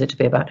intends it to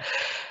be about.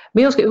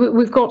 Let me ask you,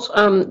 we've got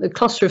a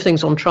cluster of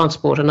things on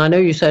transport, and I know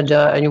you said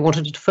and you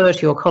wanted to defer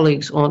to your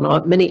colleagues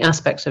on many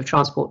aspects of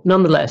transport.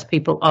 Nonetheless,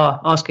 people are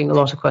asking a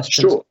lot of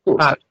questions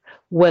about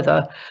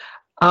whether,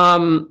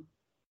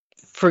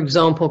 for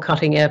example,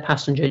 cutting air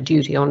passenger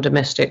duty on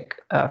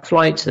domestic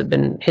flights. There have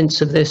been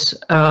hints of this,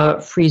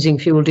 freezing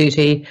fuel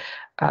duty,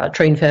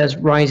 train fares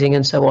rising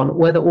and so on,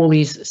 whether all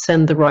these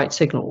send the right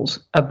signals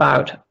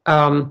about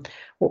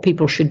what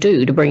people should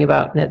do to bring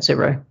about net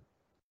zero.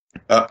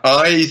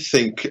 I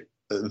think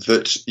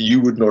that you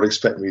would not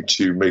expect me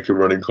to make a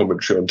running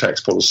commentary on tax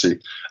policy.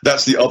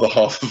 That's the other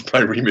half of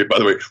my remit, by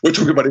the way. We're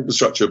talking about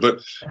infrastructure,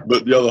 but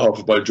the other half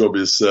of my job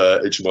is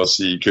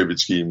HMRC, COVID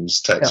schemes,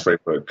 tax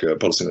framework,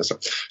 policy and stuff.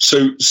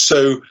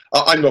 So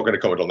I'm not going to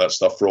comment on that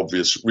stuff for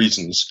obvious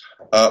reasons.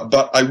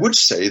 But I would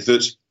say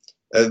that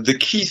the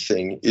key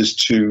thing is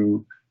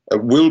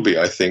will be,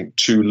 I think,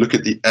 to look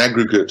at the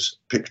aggregate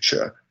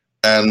picture,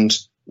 and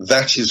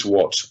that is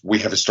what we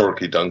have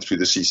historically done through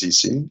the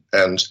CCC,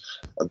 and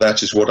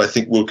that is what I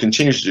think we'll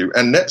continue to do.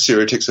 And net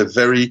zero takes a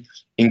very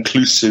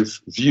inclusive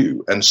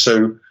view, and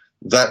so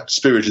that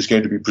spirit is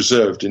going to be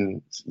preserved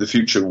in the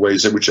future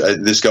ways in which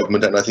this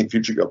government and I think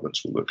future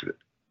governments will look at it.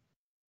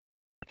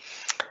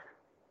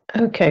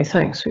 Okay,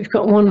 thanks. We've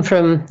got one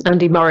from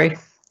Andy Murray,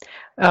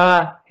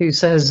 who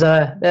says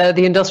the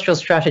industrial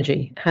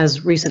strategy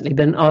has recently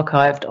been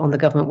archived on the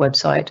government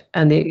website,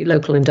 and the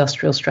local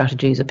industrial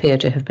strategies appear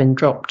to have been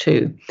dropped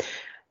too.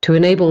 To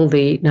enable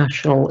the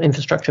National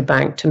Infrastructure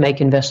Bank to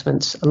make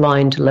investments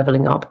aligned to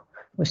levelling up,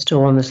 we're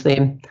still on this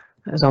theme,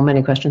 as are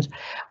many questions,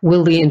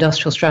 will the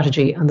industrial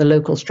strategy and the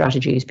local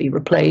strategies be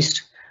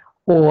replaced,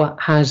 or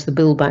has the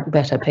Build Back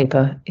Better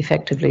paper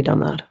effectively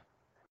done that?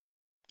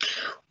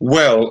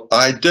 Well,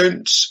 I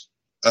don't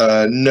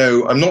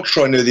know. I'm not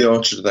sure I know the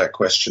answer to that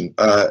question.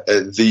 I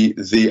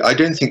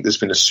don't think there's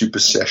been a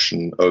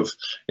supersession of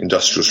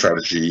industrial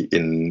strategy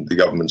in the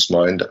government's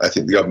mind. I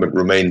think the government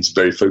remains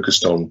very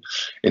focused on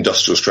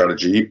industrial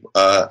strategy.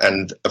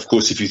 And of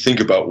course, if you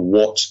think about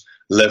what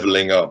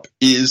levelling up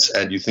is,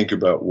 and you think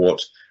about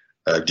what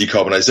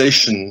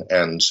decarbonisation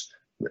and,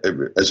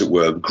 as it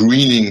were,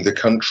 greening the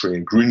country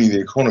and greening the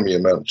economy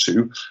amount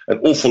to, an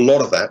awful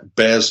lot of that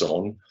bears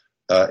on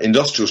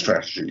industrial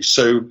strategy.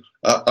 So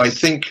I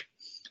think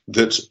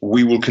that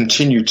we will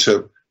continue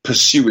to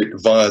pursue it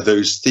via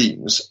those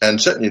themes.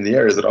 And certainly in the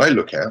area that I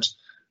look at,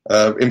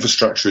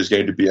 infrastructure is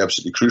going to be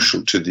absolutely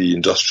crucial to the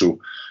industrial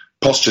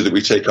posture that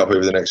we take up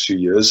over the next few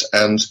years,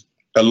 and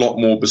a lot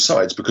more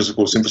besides, because, of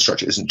course,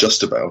 infrastructure isn't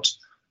just about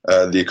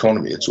the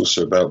economy. It's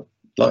also about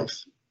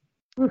life.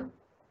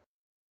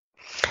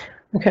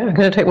 Okay, I'm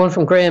going to take one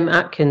from Graham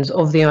Atkins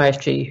of the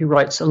ISG, who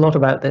writes a lot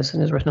about this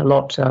and has written a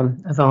lot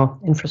of our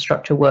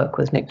infrastructure work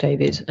with Nick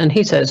Davies. And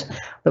he says,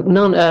 look,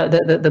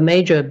 the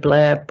major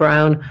Blair,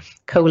 Brown,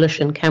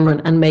 Coalition,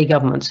 Cameron and May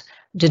governments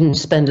didn't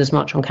spend as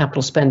much on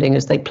capital spending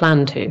as they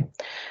planned to.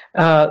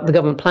 The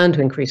government planned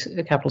to increase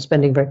capital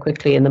spending very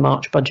quickly in the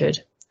March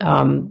budget,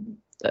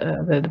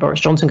 the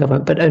Boris Johnson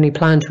government, but only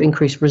planned to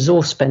increase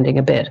resource spending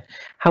a bit.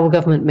 How will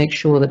government make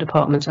sure that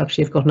departments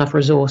actually have got enough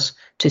resource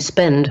to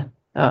spend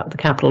the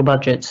capital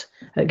budgets,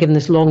 given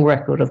this long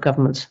record of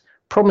governments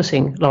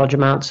promising large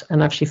amounts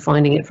and actually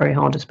finding it very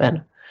hard to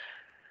spend?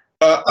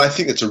 I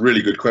think it's a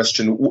really good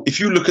question. If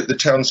you look at the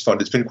Towns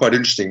Fund, it's been quite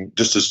interesting,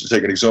 just to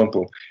take an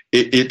example.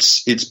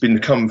 It's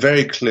become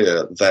very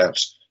clear that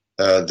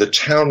the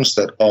towns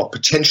that are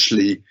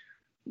potentially,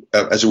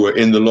 as it were,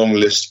 in the long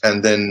list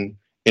and then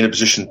in a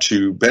position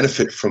to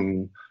benefit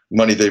from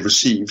money they've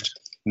received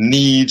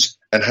need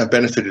and have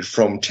benefited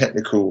from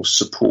technical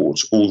support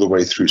all the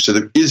way through. So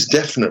there is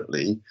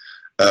definitely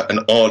an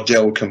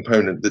RDEL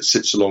component that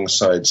sits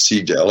alongside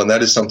CDEL, and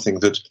that is something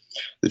that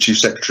the Chief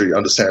Secretary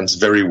understands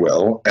very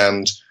well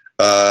and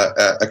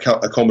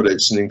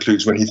accommodates and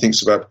includes when he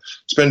thinks about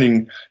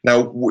spending. Now,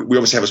 we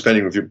obviously have a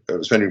spending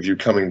review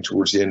coming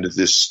towards the end of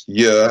this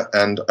year,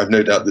 and I've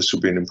no doubt this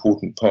will be an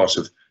important part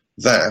of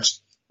that.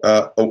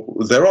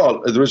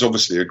 There is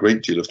obviously a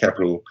great deal of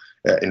capital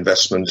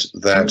investment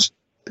that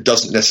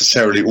doesn't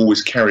necessarily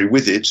always carry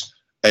with it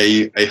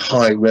a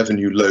high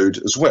revenue load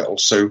as well.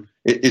 So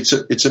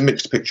it's a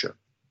mixed picture.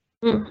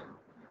 All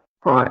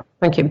right,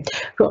 thank you.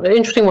 Got an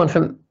interesting one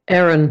from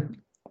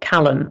Aaron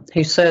Callan,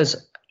 who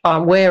says,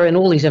 where in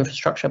all these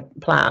infrastructure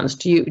plans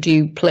do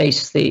you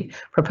place the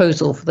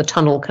proposal for the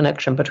tunnel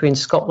connection between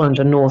Scotland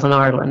and Northern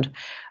Ireland?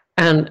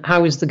 And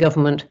how is the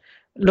government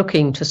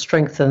looking to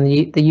strengthen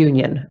the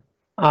union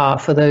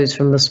for those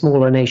from the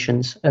smaller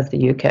nations of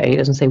the UK? He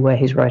doesn't say where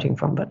he's writing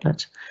from, but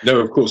let's... No,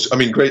 of course. I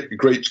mean, great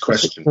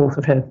question. North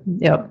of here,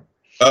 yeah.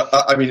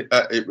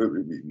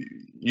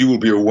 You will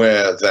be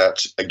aware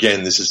that,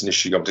 again, this is an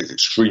issue government takes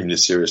extremely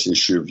seriously,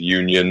 issue of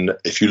union.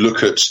 If you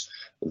look at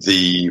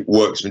the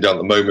work that's been done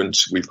at the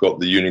moment, we've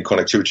got the Union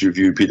Connectivity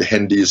Review Peter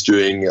Hendy is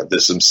doing.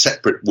 There's some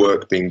separate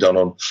work being done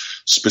on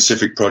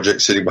specific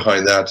projects sitting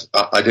behind that.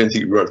 I don't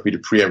think it would be right for me to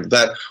preempt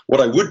that.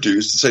 What I would do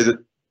is to say that,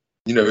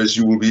 as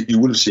you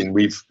will have seen,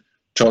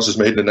 Chancellor's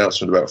made an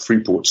announcement about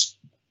free ports,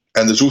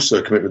 and there's also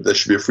a commitment there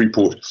should be a free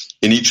port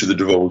in each of the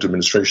devolved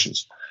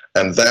administrations.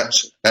 And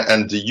the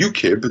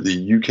UKIB,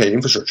 the UK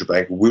Infrastructure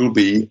Bank, will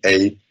be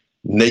a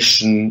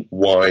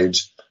nationwide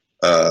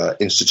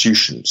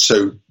institution.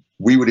 So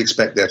we would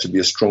expect there to be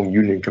a strong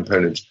union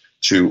component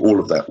to all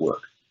of that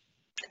work.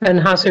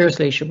 And how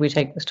seriously should we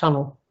take this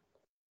tunnel?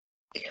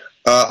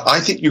 I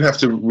think you have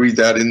to read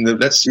that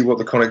let's see what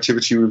the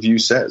Connectivity Review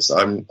says.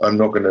 I'm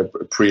not going to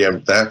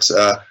preempt that.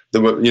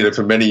 There were,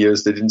 for many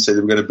years they didn't say they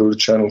were going to build a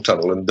channel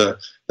tunnel, and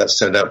that's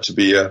turned out to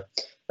be an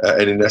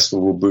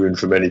inestimable boon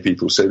for many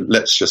people. So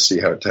let's just see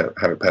how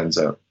it pans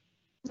out.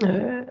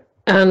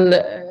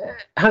 And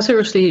how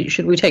seriously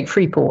should we take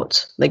free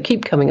ports? They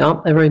keep coming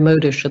up. They're very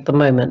modish at the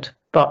moment,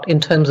 but in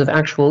terms of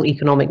actual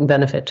economic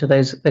benefit to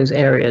those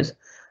areas,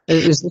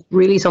 is this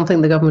really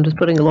something the government is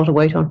putting a lot of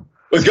weight on?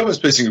 Well, the government's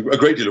placing a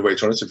great deal of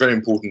weight on it. It's a very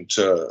important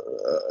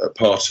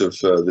part of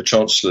the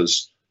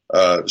Chancellor's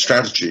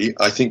strategy.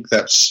 I think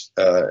that's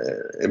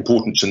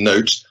important to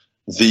note.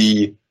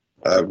 The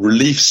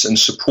reliefs and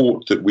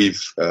support that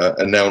we've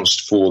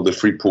announced for the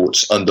free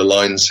ports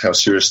underlines how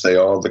serious they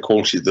are. The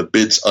quality of the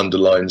bids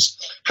underlines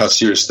how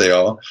serious they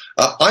are.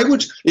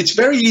 It's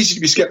very easy to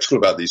be sceptical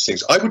about these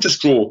things. I would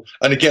just draw,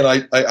 and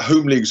again, a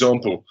homely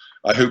example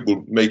I hope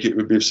will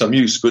be of some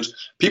use, but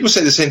people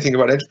say the same thing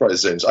about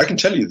enterprise zones. I can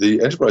tell you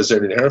the enterprise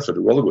zone in Hereford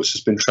or Rotherwas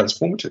has been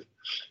transformative.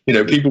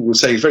 People will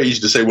say, it's very easy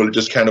to say, well, it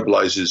just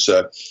cannibalizes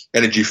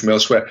energy from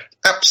elsewhere.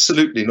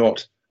 Absolutely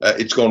not.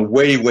 It's gone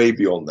way, way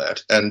beyond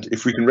that. And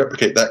if we can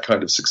replicate that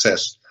kind of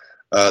success,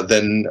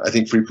 then I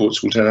think free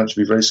ports will turn out to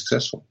be very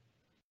successful.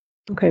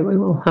 Okay, we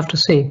will have to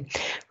see.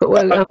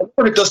 But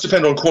it does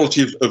depend on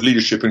quality of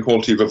leadership and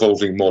quality of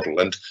evolving model.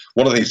 And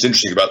one of the things that's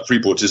interesting about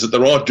free ports is that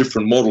there are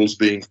different models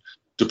being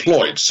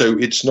deployed. So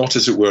it's not,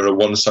 as it were, a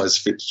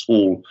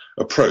one-size-fits-all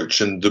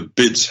approach. And the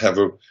bids have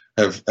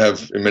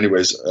in many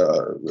ways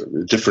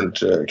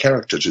different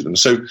character to them.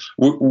 So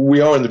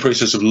we are in the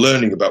process of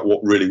learning about what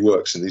really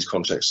works in these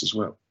contexts as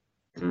well.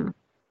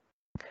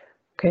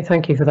 Okay,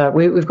 thank you for that.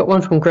 We've got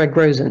one from Greg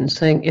Rosen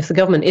saying, if the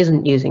government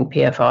isn't using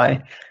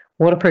PFI,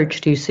 what approach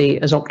do you see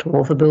as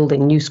optimal for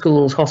building new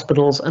schools,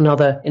 hospitals and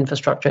other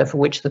infrastructure for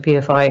which the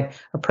PFI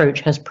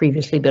approach has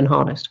previously been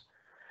harnessed?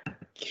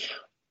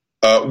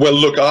 Well,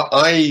 look,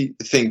 I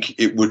think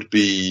it would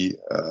be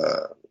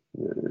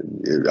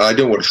I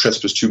don't want to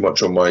trespass too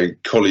much on my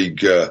colleague,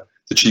 the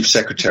Chief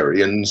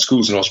Secretary, and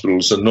schools and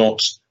hospitals are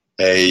not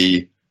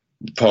a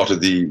part of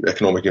the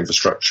economic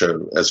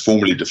infrastructure as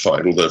formally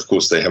defined, although, of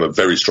course, they have a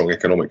very strong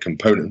economic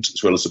component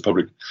as well as a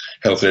public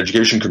health and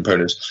education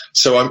component.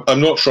 So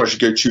I'm not sure I should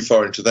go too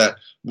far into that.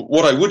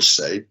 What I would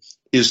say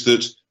is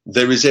that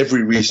there is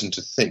every reason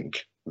to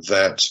think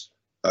that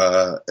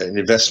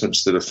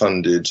investments that are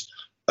funded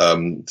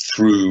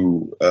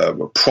through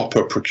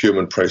proper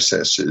procurement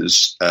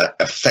processes,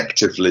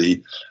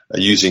 effectively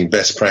using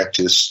best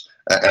practice,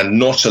 and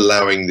not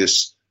allowing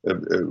this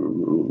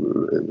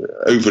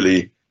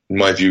overly, in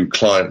my view,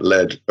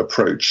 client-led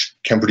approach,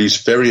 can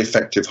produce very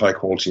effective,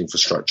 high-quality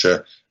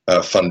infrastructure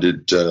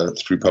funded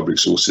through public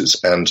sources.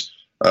 And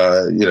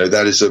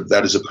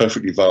that is a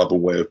perfectly viable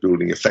way of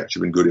building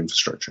effective and good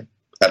infrastructure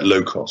at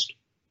low cost.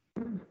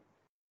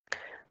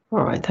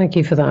 All right, thank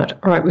you for that.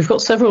 All right, we've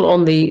got several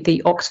on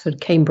the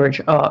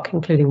Oxford-Cambridge arc,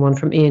 including one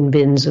from Ian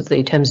Binns of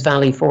the Thames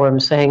Valley Forum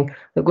saying,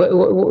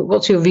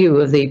 what's your view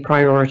of the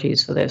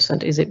priorities for this,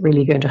 and is it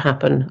really going to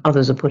happen?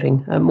 Others are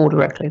putting more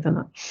directly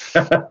than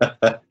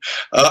that.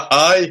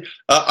 I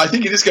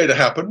think it is going to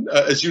happen.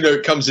 As you know,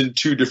 it comes in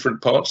two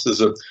different parts.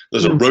 There's a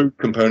road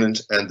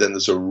component, and then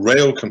there's a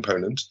rail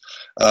component.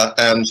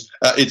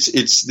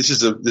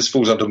 This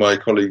falls under my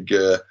colleague,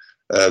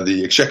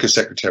 the Exchequer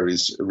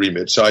Secretary's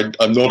remit. So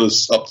I'm not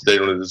as up to date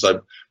on it as I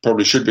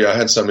probably should be. I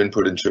had some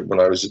input into it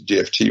when I was at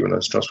DFT, when I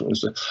was Transport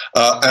Minister.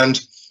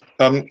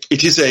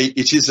 It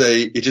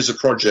is a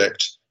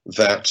project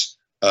that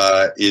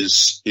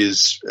is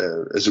as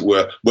it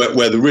were,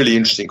 where the really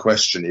interesting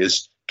question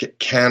is,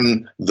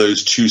 can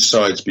those two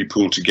sides be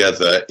pulled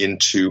together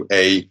into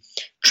a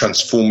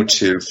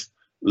transformative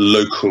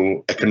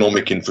local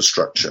economic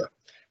infrastructure?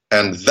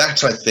 And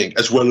that, I think,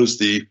 as well as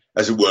the,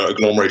 as it were,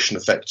 agglomeration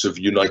effects of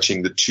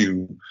uniting the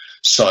two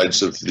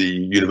sides of the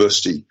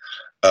university,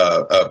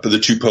 the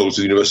two poles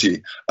of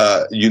the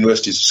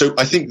universities. So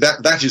I think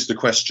that is the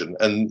question.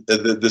 And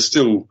there's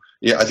still,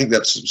 I think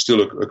that's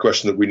still a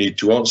question that we need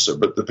to answer.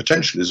 But the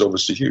potential is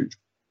obviously huge.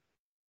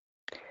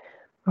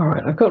 All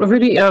right, I've got a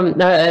really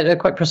a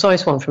quite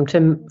precise one from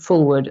Tim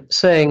Fullwood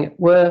saying,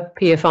 were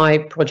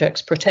PFI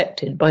projects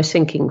protected by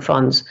sinking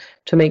funds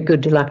to make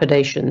good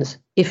dilapidations?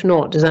 If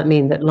not, does that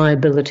mean that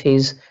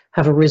liabilities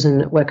have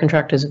arisen where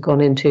contractors have gone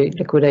into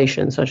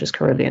liquidation, such as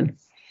Carillion?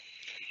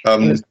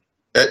 About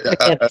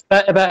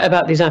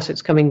these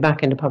assets coming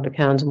back into public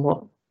hands and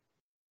what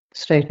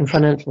state and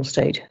financial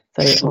state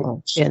they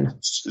are in.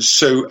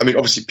 So, I mean,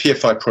 obviously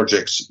PFI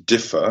projects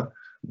differ,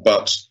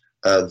 but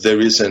there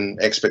is an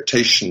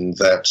expectation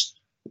that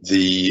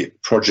the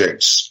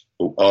projects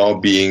are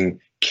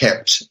being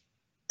kept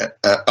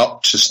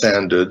up to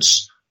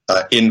standards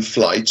in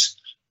flight,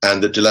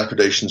 and the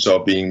dilapidations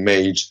are being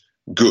made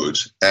good.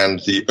 And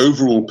the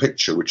overall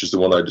picture, which is the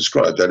one I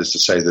described, that is to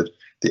say that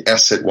the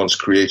asset once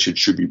created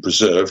should be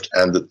preserved,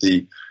 and that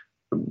the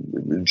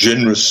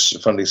generous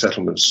funding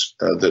settlements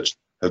that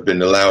have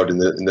been allowed in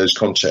those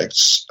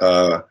contexts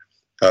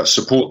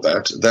support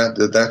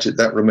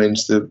that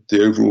remains the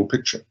overall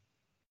picture.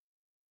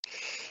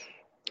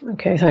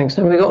 Okay, thanks.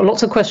 And we've got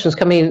lots of questions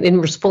coming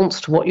in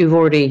response to what you've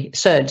already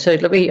said. So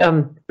let me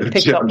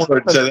pick up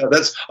one.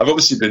 I've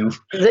obviously been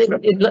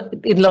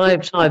in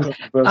live time.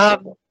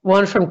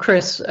 One from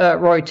Chris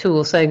Roy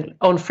Toole saying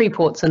on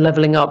freeports and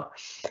levelling up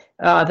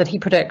that he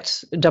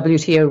predicts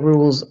WTO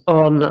rules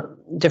on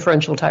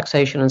differential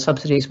taxation and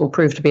subsidies will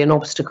prove to be an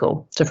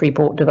obstacle to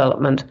freeport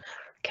development.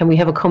 Can we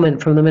have a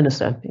comment from the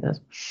Minister? Yes.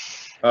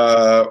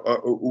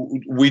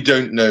 We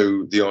don't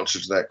know the answer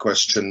to that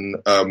question.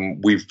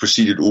 We've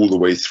proceeded all the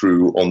way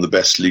through on the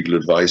best legal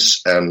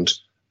advice, and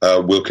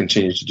we'll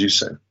continue to do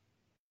so.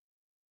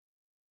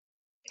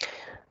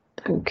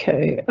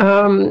 Okay.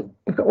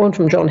 We've got one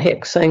from John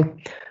Hicks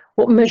saying,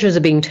 what measures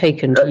are being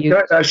taken to use...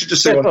 I should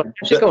just say one.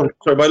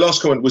 Sorry, my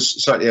last comment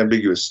was slightly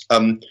ambiguous.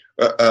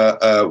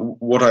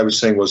 What I was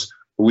saying was,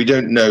 we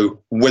don't know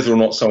whether or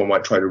not someone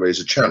might try to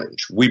raise a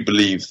challenge. We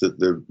believe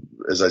that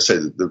as I say,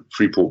 that the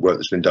Freeport work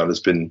that's been done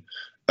has been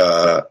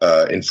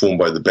informed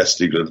by the best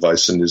legal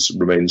advice and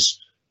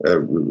remains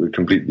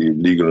completely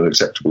legal and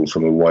acceptable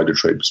from a wider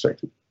trade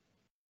perspective.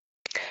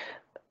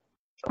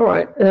 All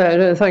right,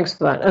 thanks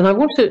for that. And I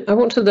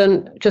want to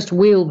then just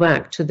wheel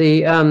back to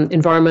the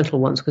environmental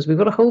ones, because we've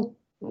got a whole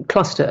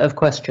cluster of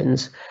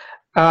questions,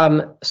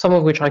 some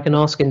of which I can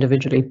ask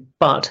individually,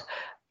 but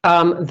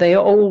they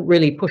are all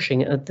really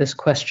pushing at this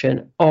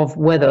question of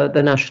whether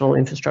the national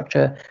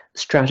infrastructure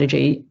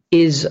strategy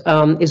is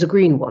a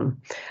green one,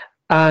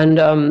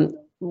 and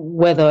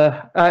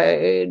whether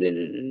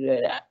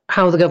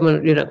how the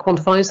government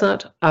quantifies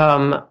that,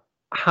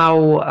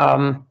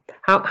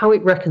 how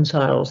it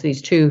reconciles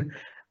these two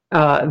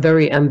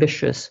very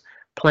ambitious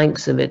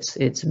planks of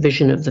its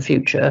vision of the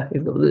future.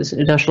 We've got this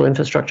national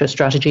infrastructure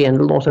strategy and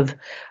a lot of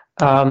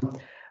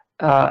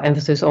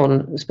emphasis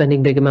on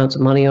spending big amounts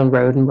of money on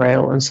road and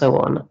rail and so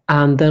on.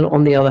 And then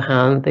on the other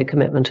hand, the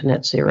commitment to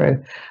net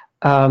zero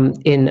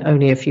in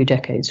only a few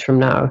decades from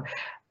now.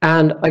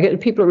 And I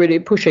get people are really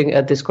pushing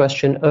at this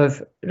question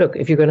of, look,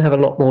 if you're going to have a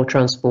lot more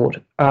transport,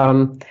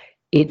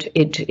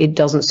 it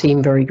doesn't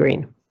seem very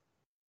green.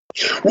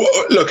 Well,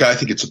 look, I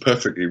think it's a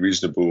perfectly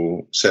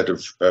reasonable set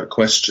of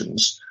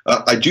questions.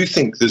 I do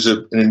think there's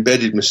an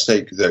embedded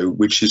mistake, though,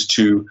 which is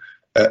to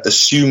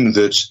assume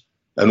that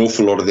an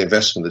awful lot of the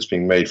investment that's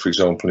being made, for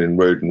example, in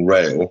road and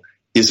rail,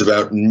 is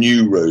about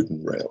new road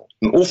and rail.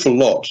 An awful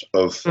lot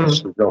of, for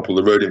example,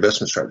 the road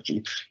investment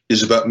strategy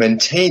is about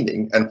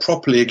maintaining and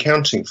properly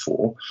accounting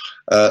for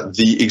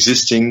the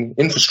existing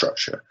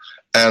infrastructure.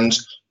 And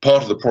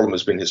part of the problem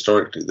has been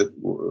historically that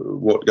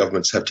what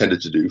governments have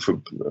tended to do,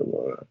 for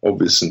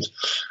obvious and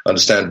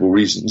understandable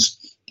reasons,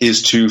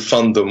 is to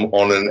fund them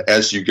on an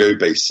as-you-go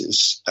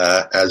basis,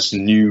 as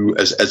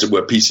it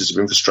were, pieces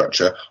of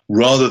infrastructure,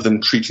 rather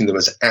than treating them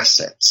as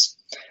assets.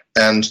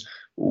 And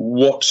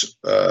what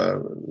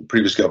the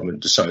previous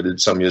government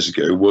decided some years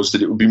ago was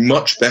that it would be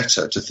much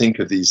better to think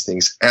of these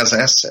things as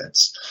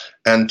assets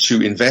and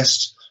to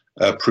invest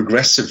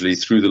progressively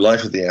through the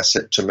life of the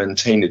asset to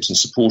maintain it and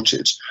support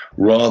it,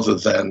 rather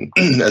than,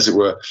 as it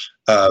were,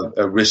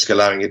 risk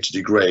allowing it to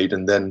degrade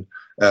and then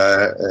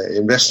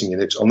investing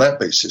in it on that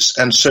basis.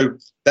 And so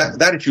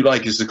that, if you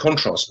like, is the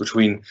contrast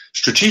between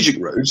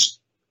strategic roads,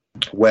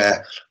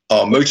 where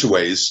our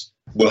motorways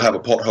will have a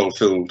pothole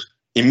filled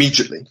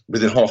immediately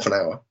within half an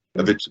hour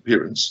of its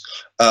appearance,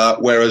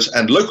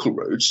 and local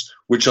roads,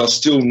 which are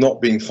still not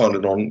being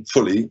funded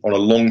fully on a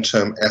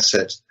long-term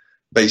asset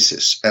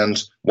basis.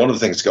 And one of the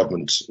things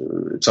government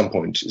at some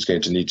point is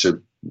going to need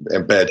to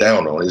bear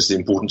down on is the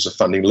importance of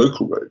funding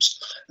local roads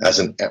as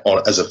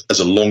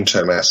a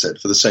long-term asset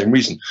for the same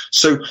reason.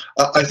 So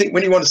I think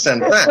when you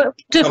understand that,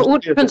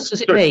 what difference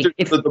does it make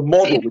if what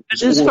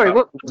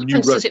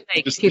difference does it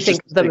make if you think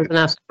of them as an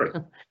asset?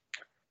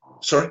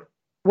 Sorry?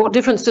 What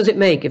difference does it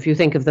make if you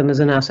think of them as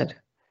an asset?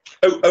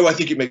 Oh, I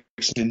think it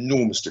makes an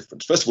enormous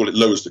difference. First of all, it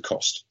lowers the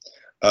cost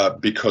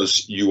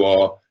because you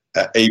are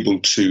able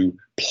to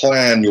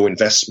plan your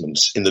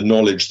investments in the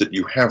knowledge that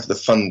you have the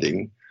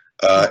funding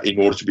in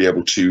order to be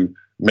able to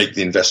make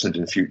the investment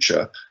in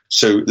future.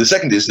 So the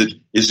second is that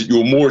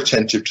you're more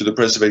attentive to the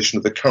preservation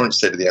of the current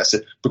state of the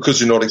asset because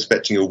you're not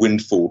expecting a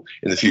windfall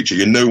in the future.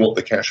 You know what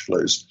the cash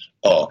flows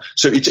are.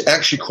 So it's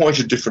actually quite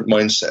a different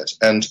mindset.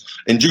 And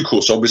in due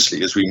course,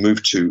 obviously, as we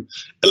move to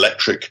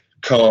electric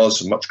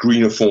cars, much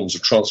greener forms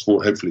of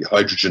transport, hopefully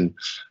hydrogen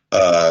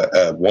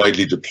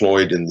widely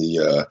deployed in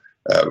the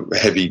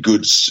heavy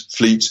goods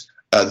fleet,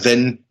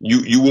 then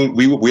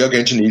we are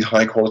going to need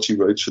high quality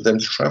roads for them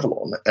to travel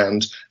on,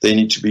 and they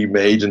need to be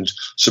made and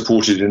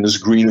supported in as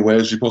green a way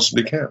as we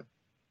possibly can.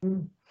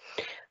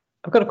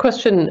 I've got a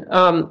question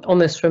on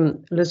this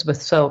from Elizabeth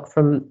Selk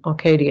from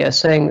Arcadia,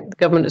 saying the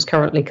government is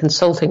currently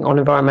consulting on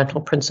environmental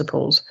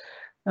principles.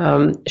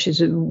 She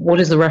said, what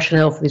is the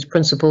rationale for these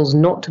principles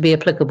not to be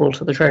applicable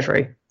to the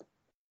Treasury?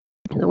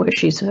 In the way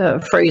she's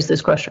phrased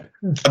this question.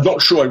 I'm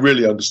not sure I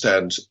really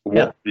understand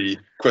what the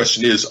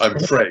question is, I'm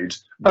afraid.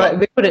 All right,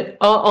 we put it,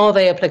 are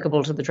they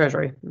applicable to the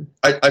Treasury?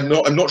 I'm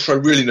not sure I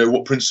really know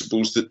what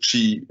principles that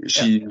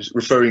she's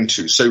referring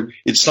to. So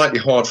it's slightly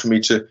hard for me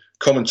to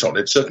comment on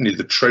it. Certainly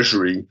the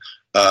Treasury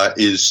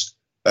it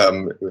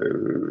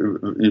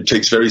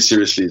takes very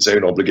seriously its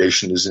own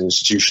obligation as an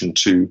institution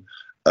to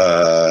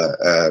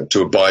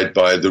abide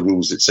by the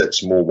rules it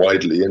sets more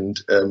widely. And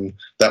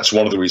that's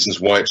one of the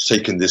reasons why it's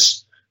taken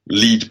this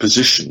lead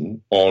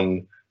position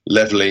on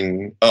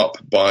levelling up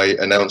by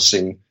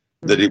announcing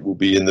that it will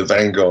be in the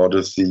vanguard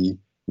of the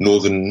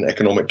Northern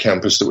Economic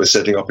Campus that we're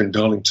setting up in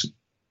Darlington.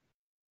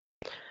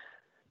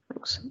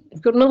 Thanks.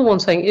 We've got another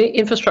one saying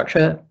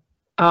infrastructure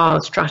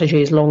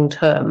strategy is long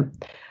term.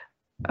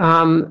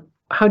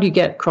 How do you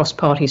get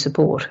cross-party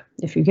support,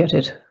 if you get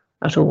it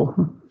at all?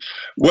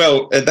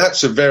 Well,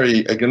 that's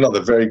another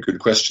very good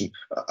question.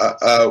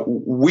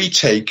 We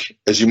take,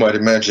 as you might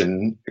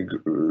imagine,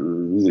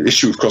 the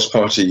issue of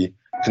cross-party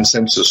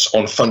consensus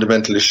on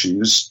fundamental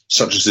issues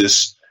such as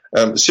this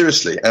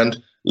seriously. And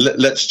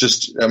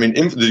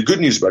the good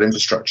news about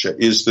infrastructure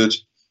is that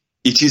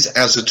it is,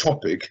 as a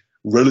topic,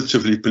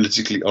 relatively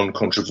politically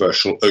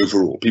uncontroversial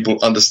overall. People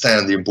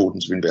understand the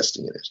importance of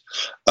investing in it.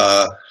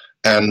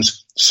 And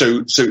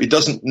so it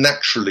doesn't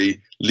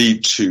naturally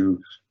lead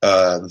to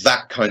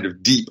that kind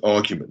of deep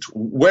argument.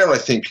 Where I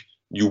think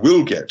you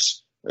will get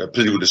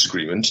political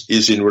disagreement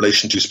is in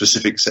relation to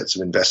specific sets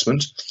of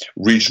investment,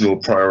 regional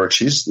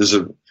priorities. There's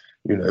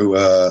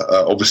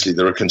obviously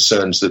there are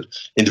concerns that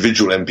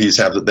individual MPs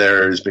have that their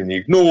area is being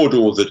ignored,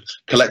 or that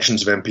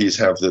collections of MPs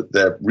have that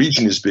their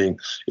region is being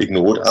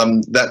ignored.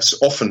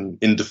 That's often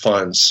in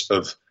defiance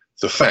of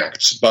the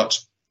facts, but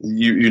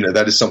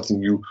that is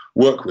something you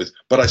work with.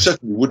 But I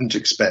certainly wouldn't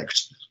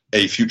expect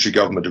a future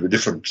government of a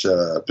different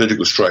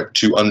political stripe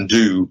to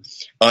undo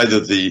either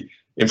the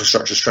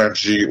infrastructure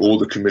strategy or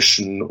the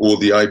Commission or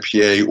the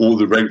IPA or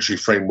the regulatory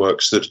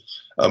frameworks that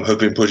have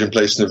been put in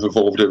place and have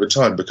evolved over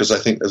time, because I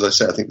think, as I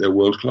say, I think they're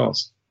world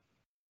class.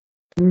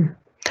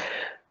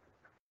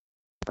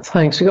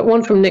 Thanks. We got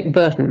one from Nick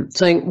Burton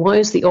saying, why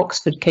has the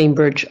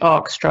Oxford-Cambridge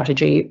ARC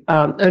strategy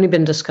only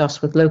been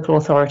discussed with local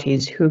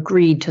authorities who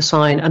agreed to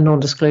sign a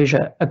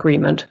non-disclosure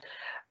agreement?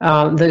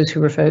 Those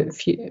who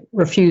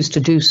refused to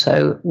do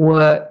so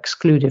were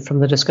excluded from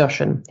the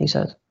discussion, he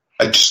says.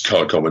 I just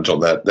can't comment on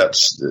that.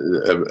 That's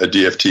a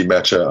DFT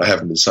matter. I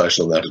haven't been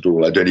cited on that at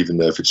all. I don't even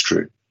know if it's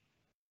true.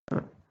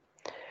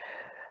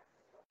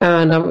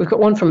 And we've got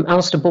one from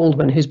Alistair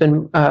Baldwin, who's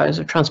been is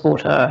a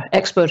transport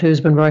expert who's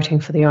been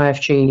writing for the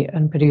IFG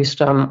and produced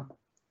a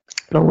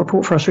long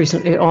report for us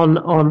recently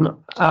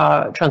on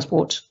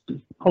transport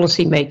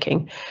policy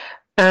making.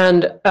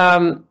 And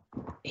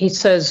he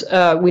says,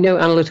 we know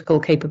analytical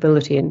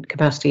capability and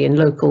capacity in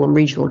local and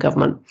regional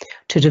government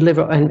to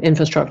deliver an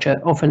infrastructure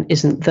often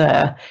isn't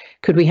there.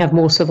 Could we have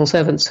more civil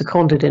servants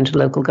seconded into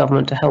local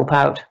government to help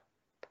out?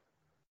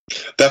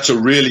 That's a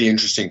really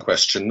interesting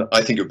question.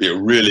 I think it would be a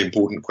really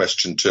important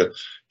question to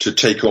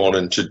take on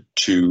and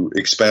to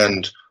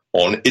expand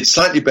on. It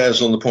slightly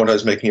bears on the point I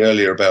was making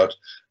earlier about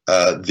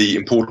the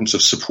importance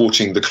of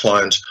supporting the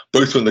client,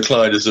 both when the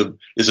client is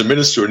a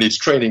minister and needs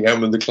training,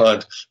 and when the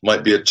client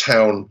might be a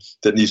town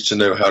that needs to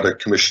know how to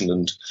commission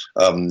and,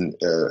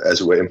 as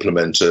it were,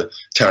 implement a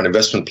town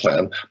investment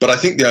plan. But I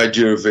think the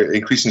idea of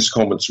increasing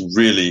secondment's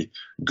really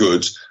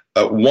good.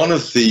 One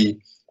of the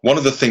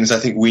things I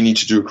think we need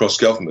to do across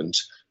government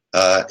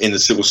in the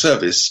civil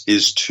service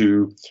is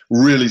to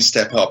really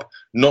step up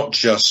not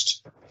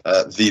just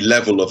the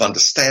level of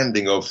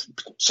understanding of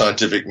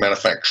scientific,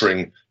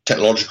 manufacturing,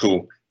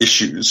 technological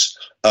issues,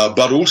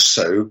 but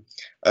also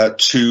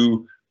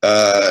to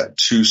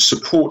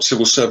support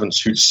civil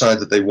servants who decide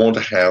that they want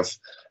to have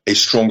a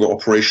stronger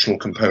operational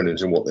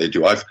component in what they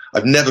do. I've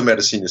never met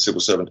a senior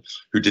civil servant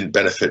who didn't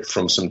benefit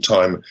from some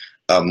time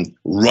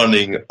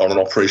running on an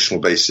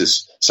operational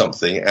basis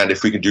something, and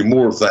if we can do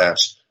more of that,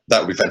 that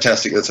would be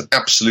fantastic. That's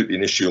absolutely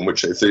an issue on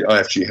which, if the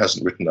IFG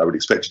hasn't written, I would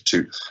expect it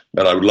to,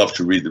 and I would love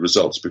to read the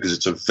results because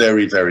it's a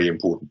very, very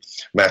important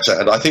matter.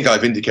 And I think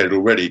I've indicated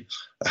already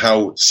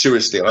how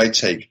seriously I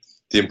take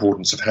the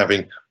importance of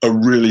having a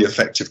really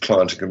effective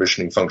client and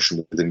commissioning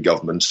function within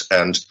government,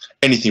 and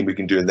anything we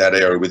can do in that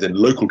area within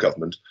local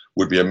government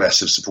would be a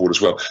massive support as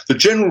well. The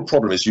general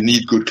problem is you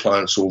need good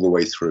clients all the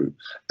way through,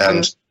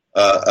 and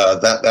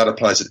that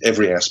applies at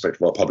every aspect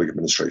of our public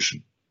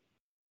administration.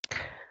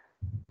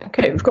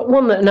 Okay, we've got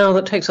one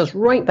that takes us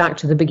right back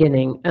to the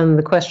beginning and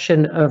the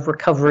question of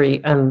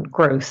recovery and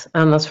growth,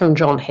 and that's from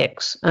John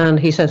Hicks. And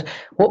he says,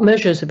 what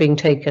measures are being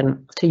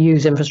taken to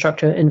use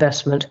infrastructure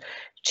investment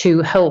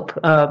to help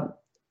the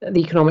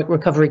economic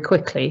recovery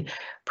quickly?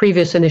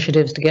 Previous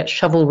initiatives to get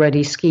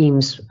shovel-ready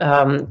schemes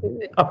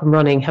up and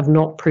running have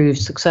not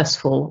proved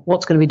successful.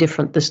 What's going to be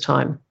different this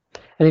time?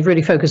 And he's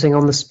really focusing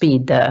on the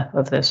speed there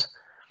of this.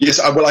 Yes,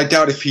 well, I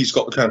doubt if he's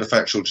got the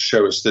counterfactual to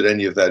show us that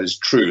any of that is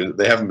true and that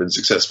they haven't been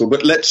successful.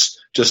 But let's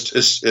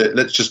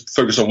just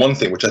focus on one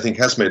thing, which I think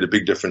has made a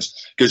big difference.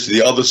 It goes to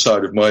the other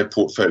side of my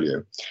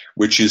portfolio,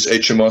 which is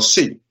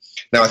HMRC.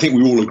 Now, I think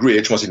we all agree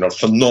HMRC did a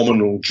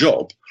phenomenal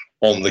job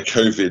on the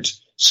COVID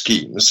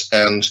schemes.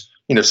 And,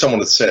 you know,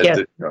 someone had said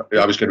that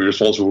I was going to be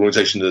responsible for an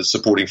organization that's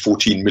supporting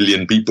 14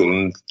 million people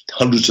and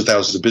hundreds of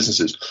thousands of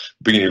businesses.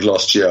 Beginning of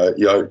last year,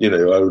 you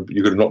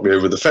could have knocked me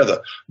over the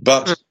feather.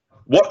 But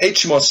what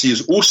HMRC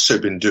has also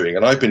been doing,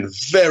 and I've been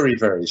very,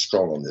 very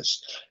strong on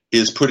this,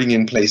 is putting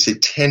in place a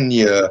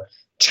 10-year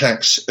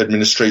tax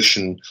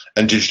administration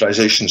and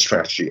digitization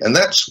strategy. And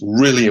that's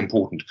really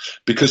important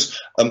because,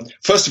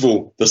 first of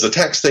all, there's the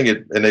tax thing.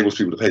 It enables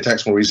people to pay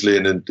tax more easily,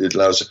 and it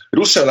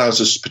also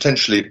allows us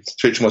potentially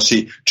to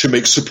HMRC to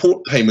make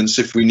support payments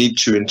if we need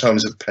to in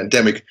times of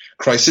pandemic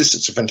crisis.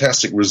 It's a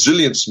fantastic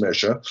resilience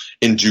measure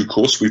in due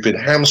course. We've been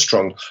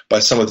hamstrung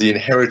by some of the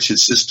inherited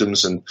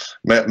systems and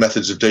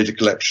methods of data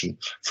collection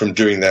from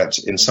doing that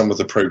in some of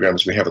the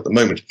programs we have at the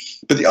moment.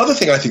 But the other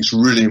thing I think is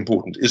really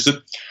important is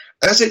that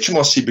as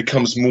HMRC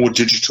becomes more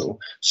digital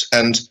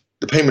and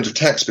the payment of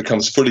tax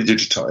becomes fully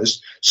digitized,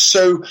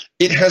 so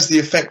it has the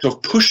effect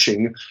of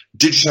pushing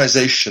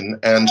digitization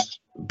and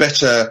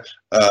better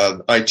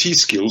IT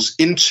skills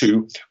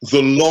into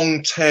the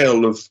long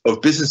tail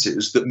of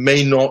businesses that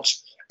may not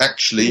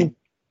actually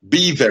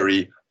be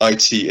very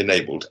IT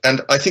enabled.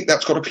 And I think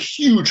that's got a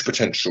huge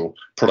potential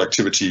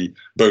productivity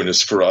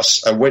bonus for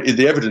us. And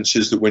the evidence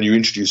is that when you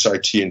introduce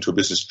IT into a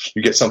business,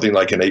 you get something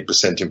like an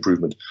 8%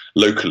 improvement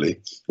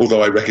locally.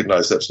 Although I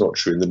recognize that's not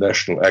true in the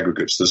national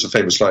aggregates. There's a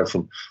famous line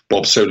from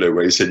Bob Solow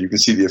where he said, you can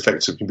see the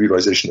effects of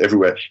computerization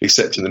everywhere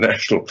except in the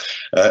national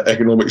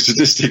economic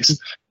statistics.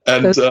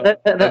 And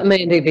that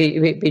may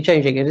indeed be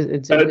changing.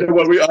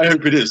 I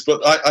hope it is.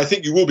 But I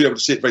think you will be able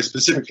to see it very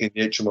specifically in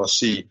the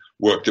HMRC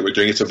work that we're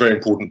doing. It's a very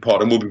important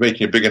part, and we'll be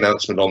making a big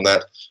announcement on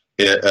that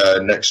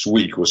next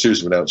week, or a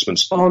series of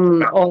announcements. On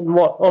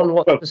what?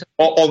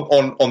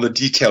 On the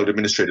detailed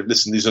administrative.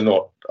 Listen, these are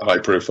not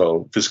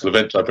high-profile fiscal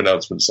event type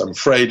announcements, I'm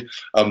afraid.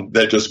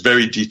 They're just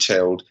very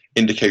detailed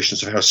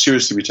indications of how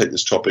seriously we take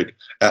this topic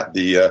at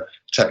the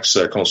tax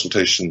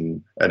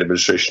consultation and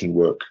administration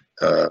work.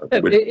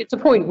 It's a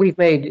point we've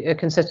made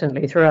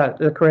consistently throughout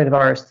the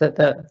coronavirus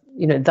that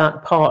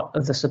that part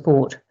of the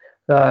support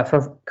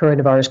for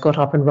coronavirus got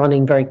up and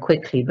running very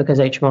quickly because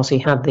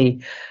HMRC had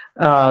the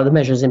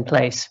measures in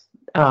place,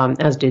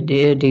 as did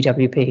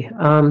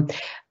DWP.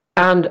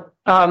 And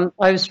I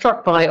was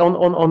struck by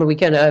on the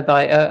weekend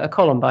by a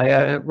column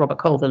by Robert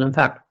Colvin, in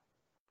fact,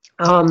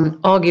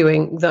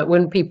 arguing that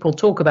when people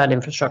talk about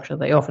infrastructure,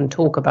 they often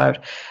talk about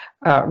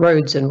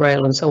roads and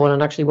rail and so on,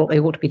 and actually what they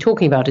ought to be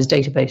talking about is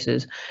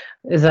databases.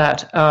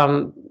 That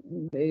some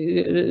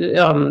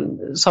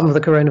of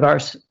the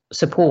coronavirus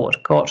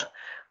support got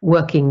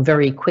working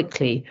very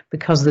quickly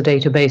because the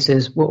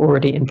databases were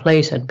already in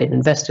place, had been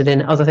invested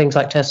in. Other things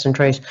like test and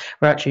trace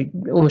were actually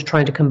almost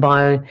trying to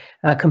compile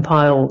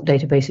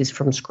databases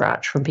from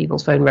scratch from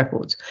people's phone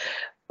records.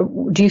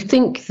 Do you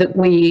think that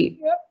we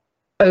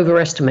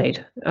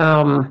overestimate,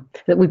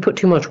 that we put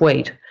too much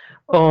weight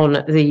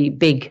on the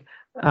big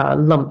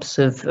lumps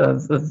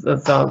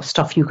of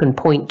stuff you can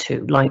point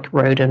to, like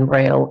road and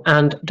rail,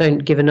 and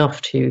don't give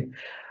enough to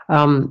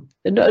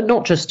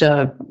not just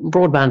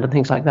broadband and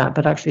things like that,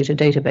 but actually to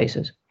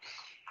databases?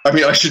 I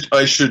mean, I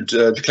should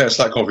declare a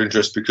slight conflict of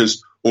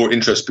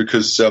interest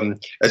because,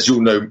 as you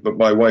all know,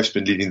 my wife's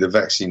been leading the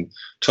vaccine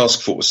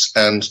task force,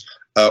 and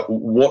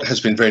what has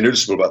been very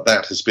noticeable about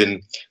that has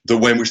been the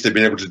way in which they've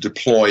been able to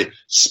deploy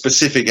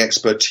specific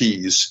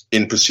expertise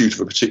in pursuit of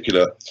a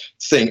particular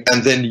thing,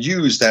 and then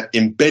use that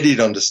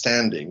embedded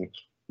understanding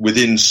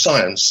within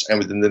science and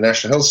within the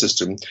national health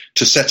system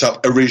to set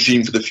up a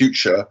regime for the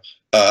future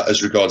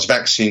as regards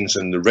vaccines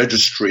and the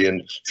registry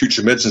and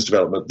future medicines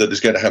development that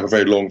is going to have a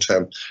very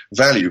long-term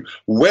value.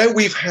 Where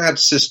we've had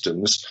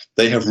systems,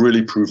 they have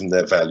really proven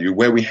their value.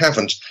 Where we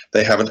haven't,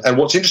 they haven't. And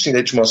what's interesting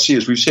at HMRC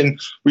is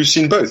we've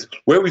seen both.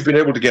 Where we've been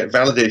able to get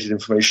validated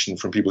information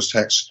from people's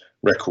tax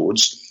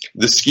records,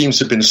 the schemes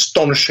have been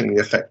astonishingly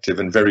effective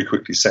and very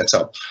quickly set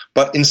up.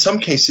 But in some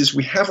cases,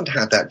 we haven't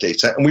had that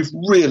data, and we've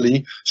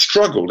really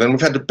struggled, and we've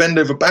had to bend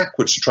over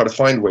backwards to try to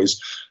find ways,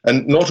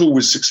 and not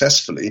always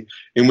successfully,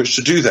 in which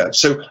to do that.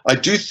 So I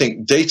do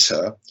think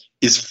data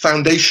is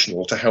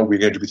foundational to how we're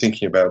going to be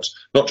thinking about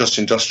not just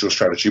industrial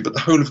strategy, but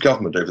the whole of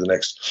government over the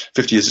next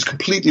 50 years. It's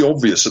completely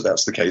obvious that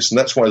that's the case, and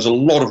that's why there's a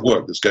lot of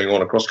work that's going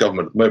on across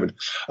government at the moment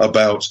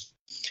about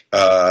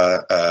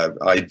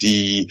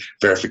ID,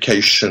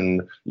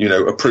 verification,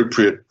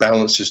 appropriate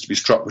balances to be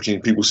struck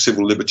between people's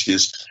civil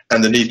liberties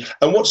and the need.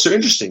 And what's so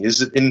interesting is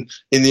that in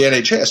the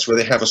NHS, where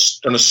they have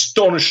an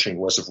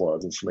astonishing reservoir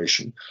of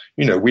information,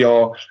 we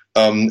are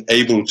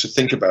able to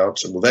think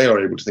about, they are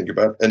able to think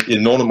about an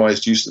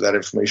anonymized use of that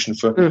information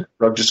for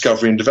drug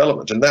discovery and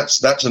development. And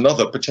that's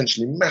another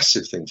potentially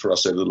massive thing for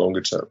us over the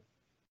longer term.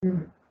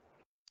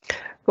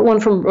 But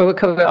one from, I'm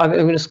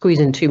going to squeeze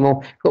in two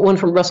more, but one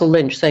from Russell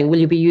Lynch saying, will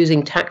you be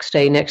using Tax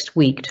Day next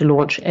week to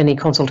launch any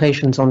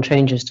consultations on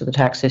changes to the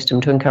tax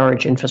system to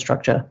encourage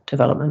infrastructure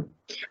development?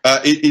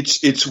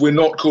 We're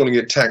not calling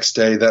it Tax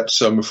Day. That's,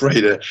 I'm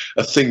afraid,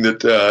 a thing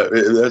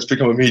that's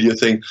become a media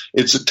thing.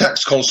 It's a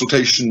tax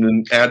consultation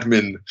and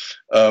admin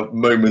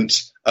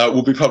moment.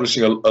 We'll be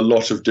publishing a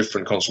lot of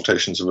different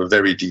consultations of a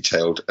very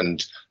detailed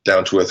and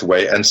down-to-earth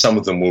way, and some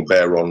of them will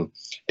bear on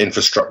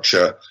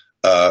infrastructure,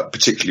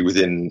 particularly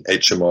within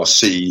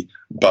HMRC,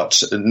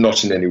 but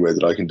not in any way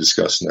that I can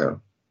discuss now.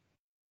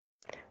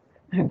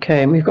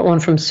 Okay, and we've got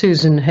one from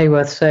Susan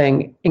Hayworth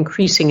saying,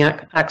 increasing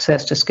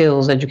access to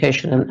skills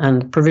education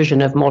and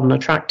provision of modern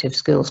attractive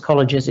skills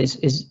colleges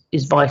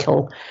is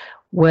vital.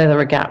 Where there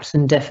are gaps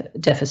and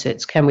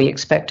deficits, can we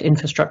expect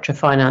infrastructure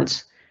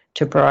finance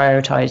to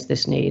prioritise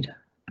this need?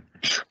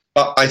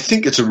 I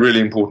think it's a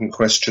really important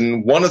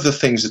question. One of the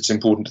things that's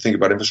important to think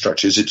about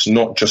infrastructure is it's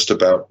not just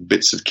about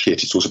bits of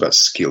kit, it's also about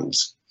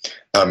skills.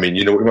 I mean,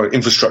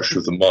 infrastructure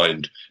of the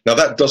mind. Now,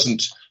 that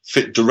doesn't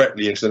fit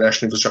directly into the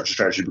National Infrastructure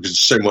Strategy because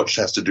so much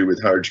has to do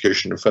with higher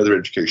education and further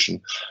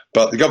education.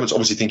 But the government's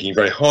obviously thinking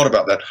very hard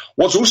about that.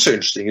 What's also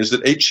interesting is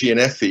that HE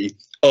and FE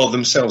are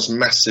themselves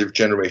massive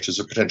generators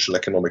of potential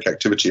economic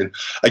activity. And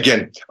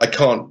again, I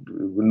can't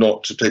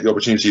not take the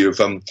opportunity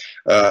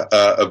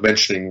of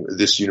mentioning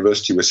this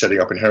university we're setting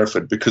up in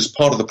Hereford, because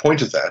part of the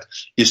point of that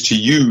is to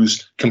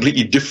use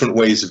completely different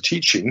ways of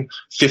teaching,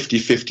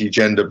 50-50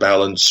 gender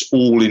balance,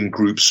 all in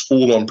groups,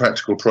 all on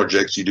practical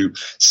projects. You do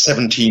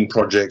 17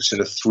 projects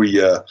in a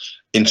 3-year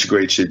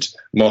integrated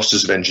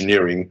Masters of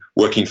Engineering,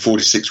 working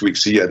 46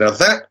 weeks a year. Now,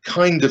 that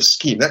kind of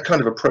scheme, that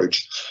kind of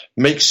approach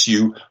makes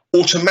you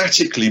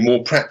automatically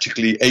more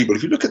practically able.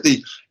 If you look at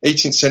the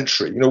 18th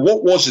century,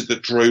 what was it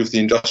that drove the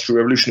Industrial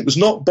Revolution? It was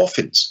not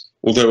boffins,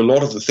 although a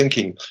lot of the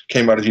thinking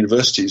came out of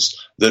universities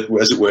that,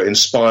 as it were,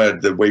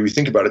 inspired the way we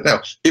think about it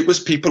now. It was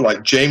people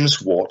like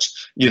James Watt,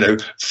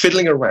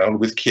 fiddling around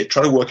with kit,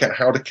 trying to work out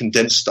how to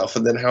condense stuff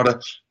and then how to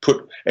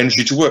put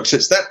energy to work. So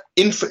it's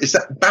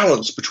that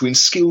balance between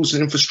skills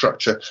and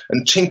infrastructure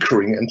and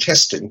tinkering and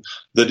testing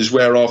that is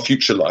where our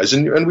future lies.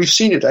 And we've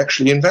seen it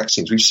actually in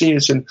vaccines. We've seen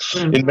it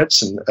in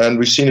medicine, and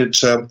we've seen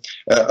it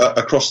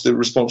across the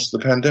response to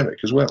the pandemic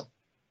as well.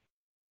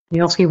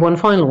 I'll ask you one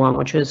final one,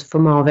 which is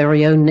from our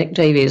very own Nick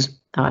Davies,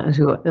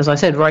 who, as I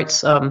said,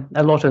 writes a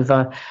lot of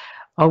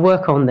I'll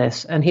work on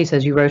this. And he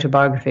says, you wrote a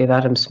biography of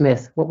Adam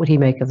Smith. What would he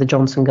make of the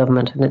Johnson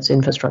government and its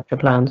infrastructure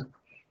plans?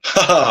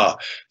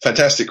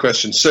 Fantastic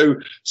question. So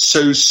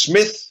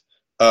Smith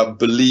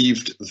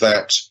believed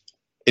that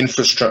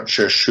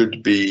infrastructure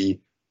should be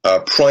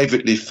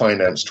privately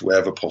financed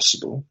wherever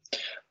possible.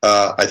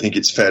 I think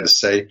it's fair to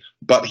say.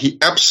 But he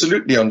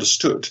absolutely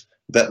understood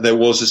that there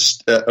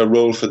was a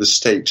role for the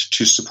state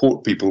to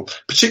support people,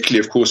 particularly,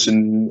 of course,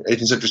 in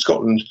 18th century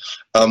Scotland,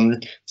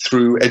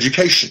 through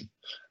education.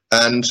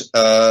 And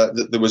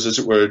that there was, as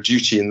it were, a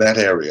duty in that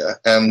area.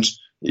 And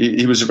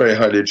he was a very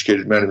highly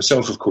educated man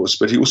himself, of course,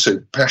 but he also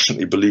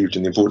passionately believed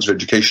in the importance of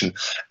education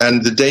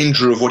and the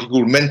danger of what he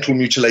called mental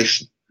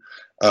mutilation.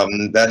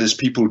 That is,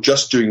 people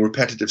just doing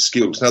repetitive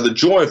skills. Now, the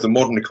joy of the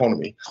modern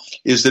economy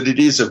is that it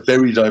is a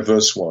very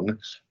diverse one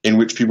in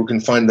which people can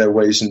find their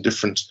ways in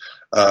different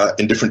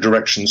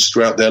directions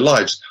throughout their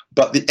lives.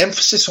 But the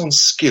emphasis on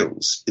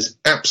skills is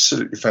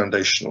absolutely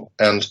foundational,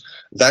 and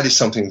that is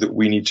something that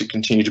we need to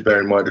continue to bear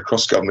in mind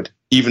across government,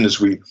 even as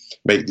we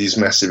make these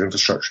massive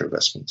infrastructure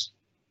investments.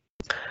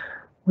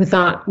 With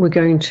that, we're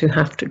going to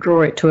have to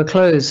draw it to a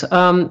close.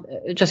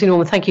 Jessie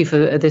Norman, thank you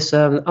for this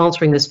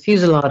answering this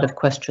fusillade of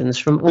questions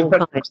from all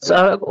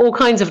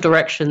kinds of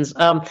directions.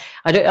 I'm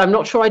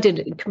not sure I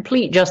did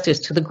complete justice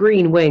to the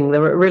green wing.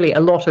 There were really a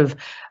lot of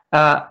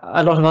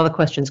other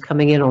questions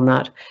coming in on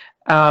that.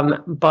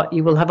 But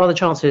you will have other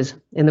chances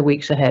in the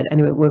weeks ahead.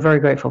 Anyway, we're very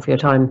grateful for your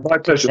time. My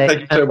pleasure. Today.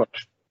 Thank you so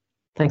much.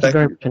 Thank you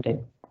very much indeed.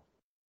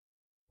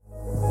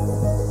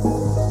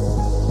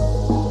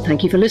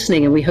 Thank you for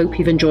listening, and we hope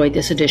you've enjoyed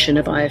this edition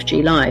of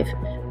IFG Live.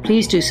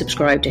 Please do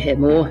subscribe to hear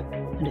more,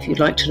 and if you'd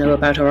like to know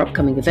about our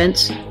upcoming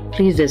events,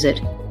 please visit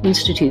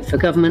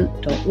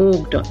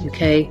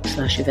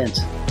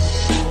instituteforgovernment.org.uk/events.